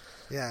itself.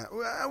 Yeah,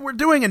 we're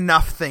doing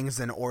enough things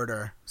in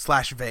order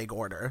 / vague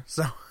order,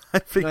 so I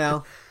figured.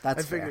 Well,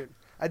 fair.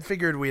 I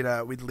figured we'd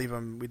leave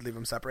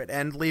them separate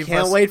and leave.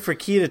 Can't wait for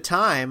Key to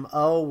Time.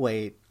 Oh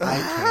wait, I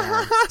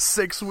can.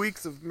 6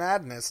 weeks of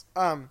madness.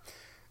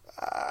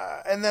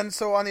 And then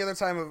so on the other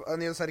side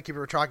of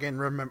Keeper of Trockin,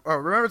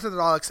 Remember to the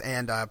Daleks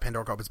and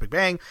Pandora Opens Big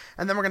Bang,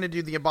 and then we're going to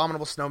do the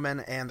Abominable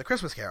Snowmen and the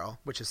Christmas Carol,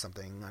 which is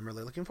something I'm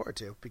really looking forward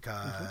to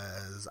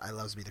because I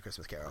love me the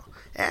Christmas Carol,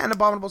 and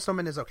Abominable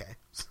Snowmen is okay.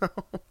 So.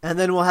 And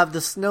then we'll have the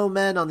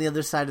Snowmen on the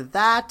other side of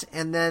that,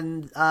 and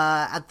then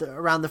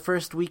around the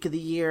first week of the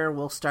year,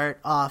 we'll start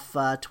off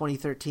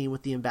 2013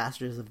 with the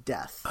Ambassadors of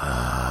Death.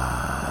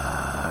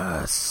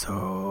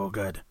 So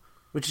good.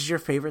 Which is your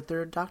favorite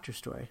Third Doctor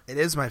story? It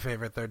is my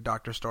favorite Third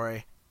Doctor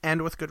story,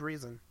 and with good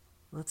reason.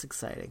 That's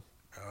exciting.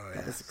 Oh,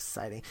 that is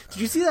exciting. Did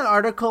you see that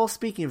article?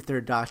 Speaking of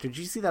Third Doctor, did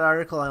you see that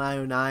article on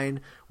IO9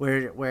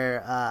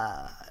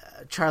 where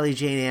Charlie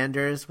Jane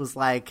Anders was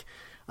like,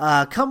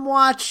 "Come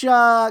watch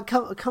Claws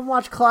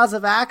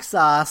of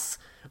Axos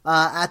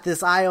at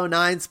this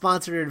IO9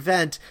 sponsored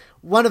event.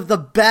 One of the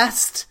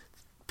best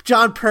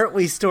John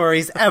Pertwee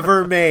stories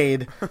ever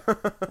made."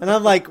 And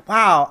I'm like,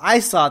 wow, I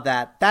saw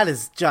that. That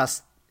is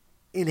just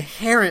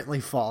inherently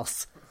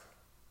false.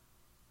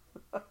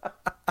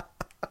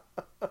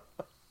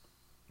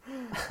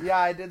 Yeah,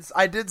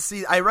 I did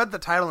see. I read the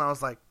title and I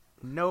was like,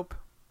 nope.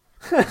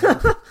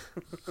 It's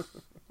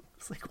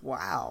like,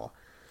 wow.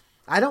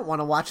 I don't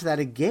want to watch that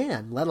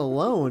again, let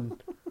alone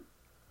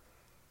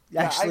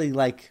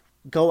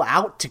go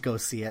out to go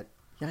see it.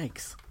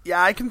 Yikes.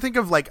 Yeah, I can think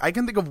of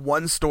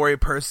one story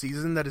per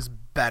season that is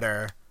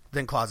better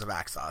than Claws of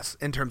Axos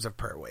in terms of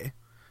Pertwee.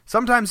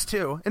 Sometimes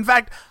two. In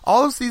fact,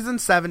 all of season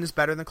 7 is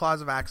better than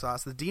Claws of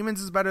Axos. The Demons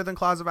is better than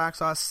Claws of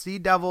Axos. Sea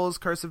Devils,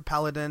 Curse of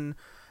Paladin,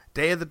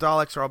 Day of the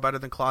Daleks are all better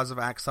than Claws of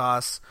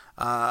Axos.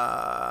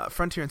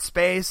 Frontier in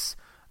Space,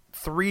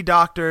 Three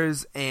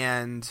Doctors,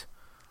 and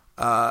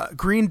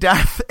Green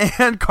Death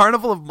and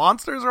Carnival of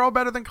Monsters are all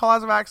better than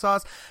Claws of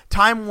Axos.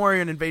 Time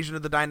Warrior and Invasion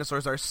of the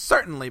Dinosaurs are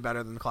certainly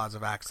better than Claws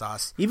of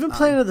Axos. Even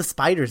Planet of the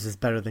Spiders is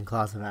better than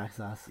Claws of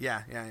Axos.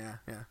 Yeah.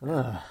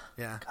 Ugh,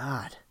 yeah.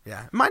 God.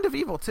 Yeah. Mind of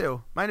Evil,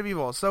 too. Mind of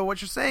Evil. So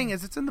what you're saying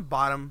is it's in the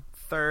bottom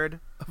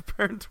third of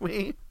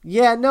Pertwee.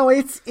 Yeah, no,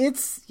 it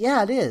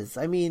is.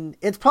 I mean,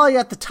 it's probably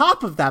at the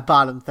top of that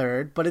bottom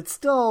third, but it's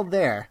still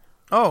there.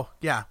 Oh,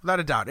 yeah, without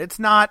a doubt. It's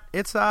not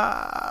very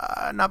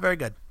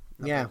good.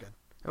 Not very good.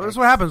 That's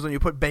what happens when you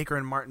put Baker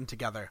and Martin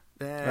together.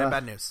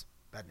 Bad news.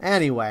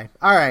 Anyway,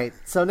 all right.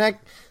 So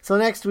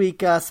next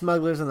week,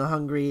 Smugglers and the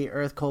Hungry,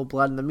 Earth Cold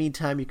Blood. In the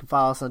meantime, you can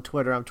follow us on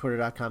Twitter. I'm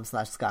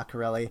twitter.com/Scott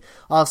Corelli.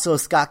 Also,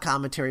 Scott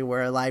Commentary,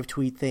 where I live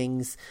tweet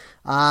things.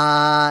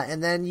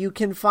 And then you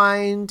can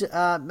find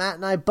Matt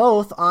and I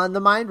both on The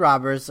Mind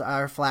Robbers,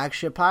 our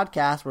flagship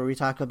podcast, where we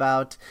talk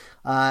about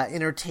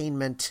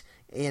entertainment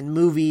in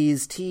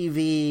movies,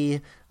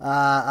 TV,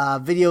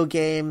 video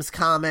games,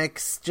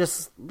 comics,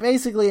 just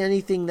basically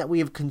anything that we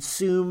have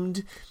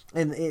consumed.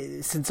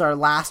 And since our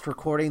last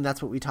recording,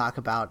 that's what we talk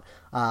about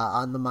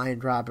on The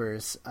Mind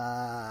Robbers.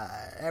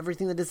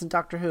 Everything that isn't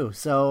Doctor Who.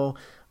 So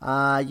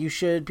you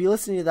should be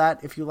listening to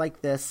that if you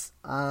like this.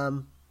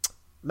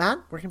 Matt,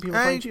 where can people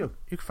find you?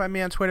 You can find me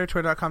on Twitter,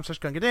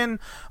 twitter.com/gungadin.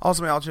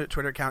 Also, my alternate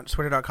Twitter account,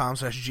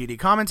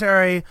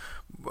 twitter.com/GDcommentary,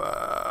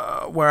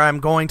 where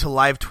I'm going to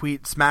live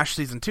tweet Smash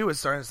Season 2 as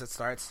soon as it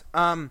starts.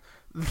 Oh,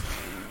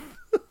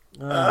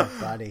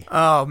 buddy.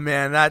 Oh,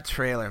 man, that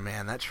trailer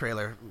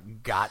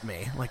got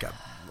me like a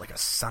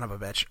son of a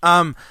bitch.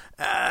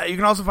 You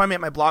can also find me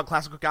at my blog,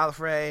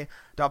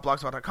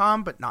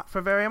 classicalgallifrey.blogspot.com, but not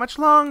for very much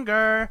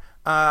longer.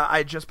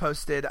 I just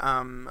posted,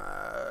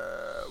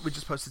 we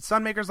just posted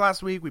Sunmakers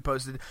last week. We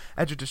posted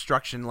Edge of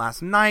Destruction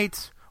last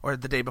night, or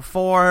the day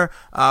before.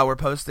 We're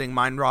posting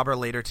Mind Robber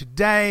later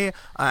today,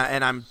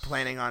 and I'm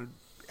planning on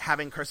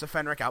having Curse of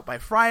Fenric out by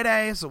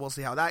Friday, so we'll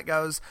see how that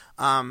goes.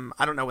 I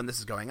don't know when this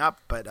is going up,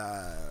 but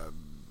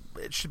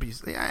it should be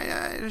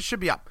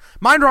up.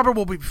 Mind Robber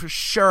will be for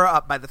sure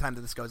up by the time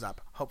that this goes up,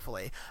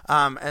 hopefully.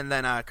 And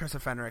then Curse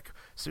of Fenric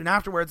soon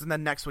afterwards, and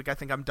then next week I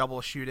think I'm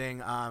double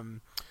shooting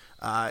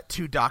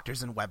 2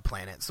 Doctors in Web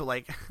Planet. So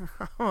like,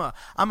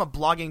 I'm a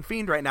blogging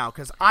fiend right now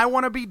because I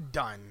want to be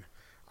done.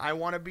 I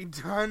want to be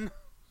done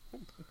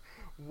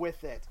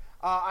with it.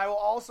 I will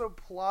also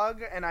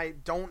plug, and I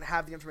don't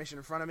have the information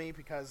in front of me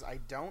because I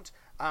don't,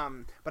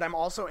 but I'm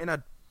also in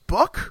a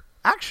book,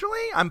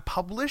 actually. I'm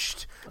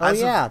published. Oh,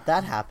 yeah,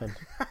 that happened.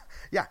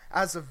 Yeah,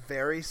 as of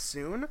very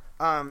soon.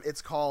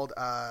 It's called,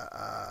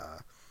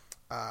 what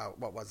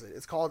was it?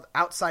 It's called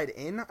Outside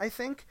In, I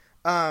think.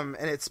 And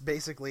it's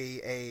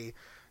basically a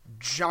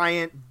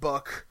giant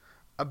book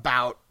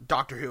about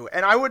Doctor Who.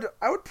 And I would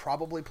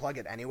probably plug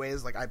it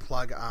anyways. Like, I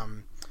plug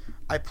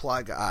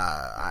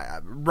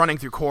Running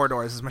Through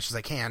Corridors as much as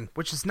I can,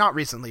 which is not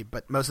recently,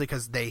 but mostly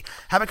because they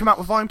haven't come out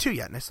with Volume 2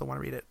 yet, and I still want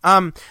to read it.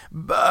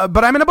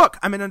 But I'm in a book.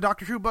 I'm in a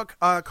Doctor Who book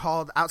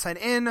called Outside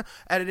In,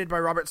 edited by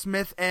Robert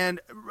Smith, and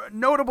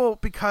notable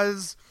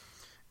because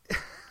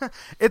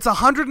it's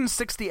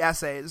 160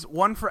 essays,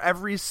 one for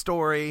every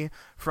story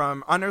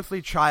from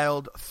Unearthly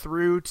Child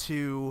through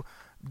to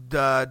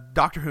the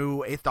Doctor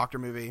Who 8th Doctor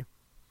movie.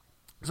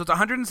 So it's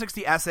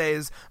 160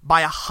 essays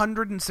by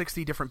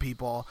 160 different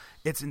people.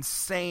 It's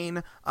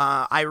insane.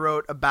 I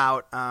wrote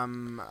about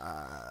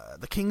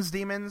the King's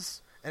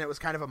Demons, and it was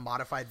kind of a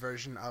modified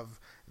version of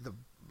the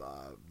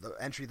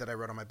entry that I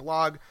wrote on my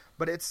blog.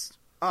 But it's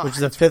which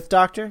is a 5th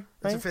Doctor,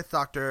 right? It's a 5th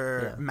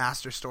Doctor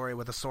master story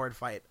with a sword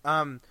fight.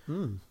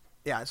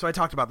 Yeah, so I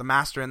talked about the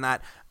Master in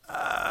that.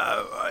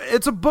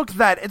 It's a book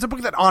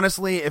that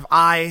honestly, if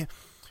I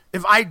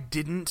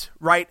didn't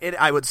write it,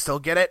 I would still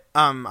get it.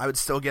 And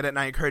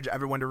I encourage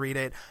everyone to read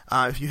it.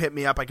 If you hit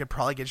me up, I could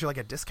probably get you like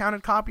a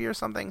discounted copy or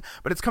something.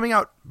 But it's coming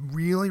out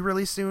really,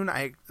 really soon.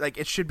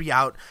 It should be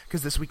out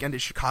because this weekend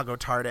is Chicago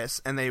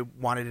TARDIS, and they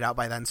wanted it out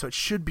by then, so it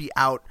should be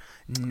out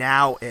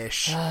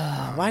now-ish.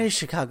 Why is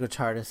Chicago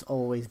TARDIS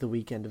always the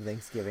weekend of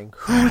Thanksgiving?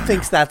 Who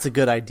thinks that's a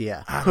good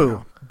idea?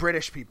 Who?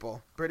 British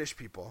people.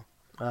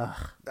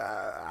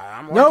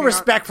 No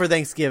respect for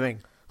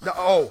Thanksgiving.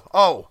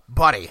 Oh,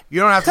 buddy. You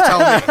don't have to tell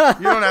me.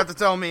 You don't have to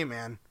tell me,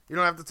 man. You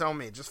don't have to tell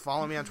me. Just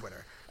follow me on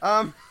Twitter.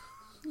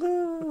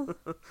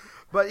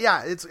 But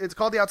yeah, it's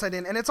called The Outside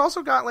In, and it's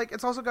also got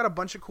a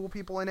bunch of cool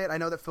people in it. I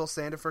know that Phil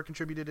Sandifer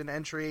contributed an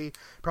entry,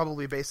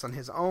 probably based on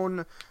his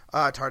own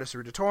TARDIS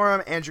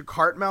Eruditorum. Andrew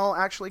Cartmel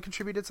actually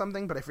contributed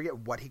something, but I forget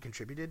what he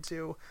contributed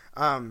to.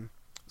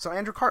 So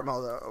Andrew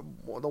Cartmel,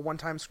 the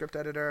one-time script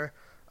editor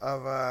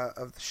of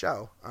the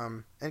show,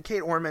 and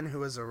Kate Orman,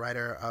 who is a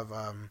writer of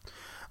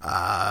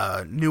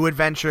New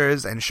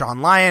Adventures, and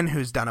Sean Lyon,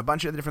 who's done a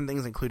bunch of different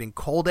things, including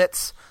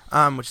Colditz,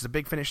 which is a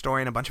Big Finish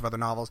story, and a bunch of other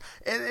novels.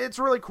 It's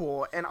really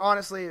cool, and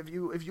honestly, if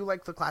you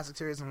like the classic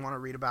series and want to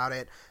read about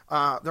it,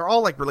 they're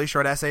all like really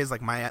short essays.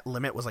 Like, my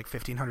limit was like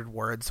 1,500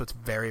 words, so it's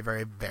very,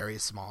 very, very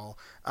small.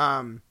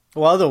 Well,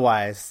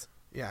 otherwise,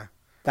 yeah,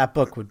 that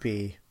book would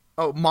be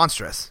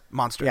monstrous.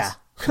 Yeah.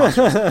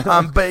 But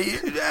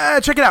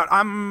check it out.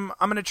 I'm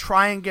gonna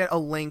try and get a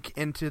link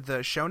into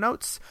the show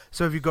notes.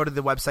 So if you go to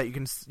the website,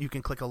 you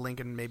can click a link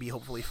and maybe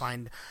hopefully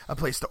find a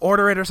place to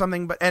order it or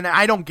something. And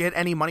I don't get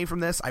any money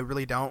from this. I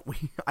really don't.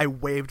 I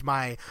waived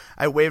my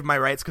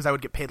rights because I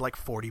would get paid like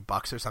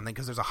 $40 or something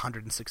because there's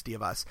 160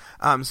 of us.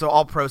 So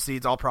all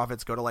proceeds, all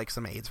profits go to like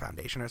some AIDS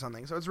foundation or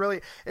something. So it's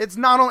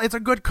a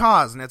good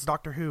cause, and it's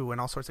Doctor Who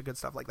and all sorts of good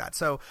stuff like that.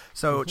 So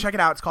check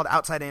it out. It's called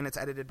Outside In. It's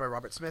edited by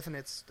Robert Smith, and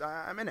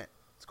I'm in it.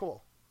 It's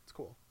cool.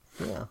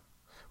 Yeah,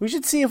 we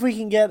should see if we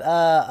can get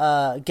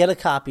a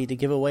copy to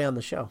give away on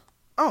the show.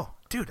 Oh,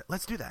 dude,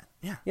 let's do that.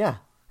 Yeah.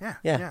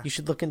 Yeah, you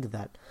should look into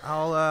that.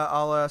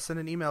 I'll send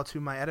an email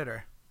to my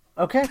editor.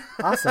 Okay,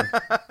 awesome.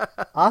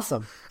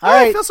 Awesome. All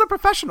right. I feel so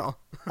professional.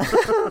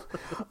 All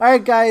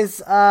right, guys.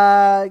 Send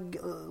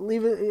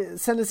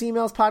us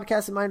emails,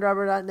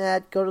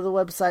 podcast@mindrobber.net. Go to the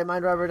website,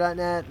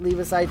 mindrobber.net. Leave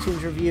us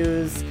iTunes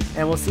reviews.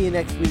 And we'll see you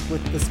next week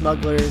with The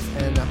Smugglers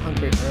and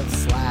Hungry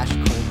Earth /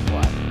 Cold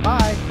Blood.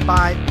 Bye.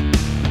 Bye.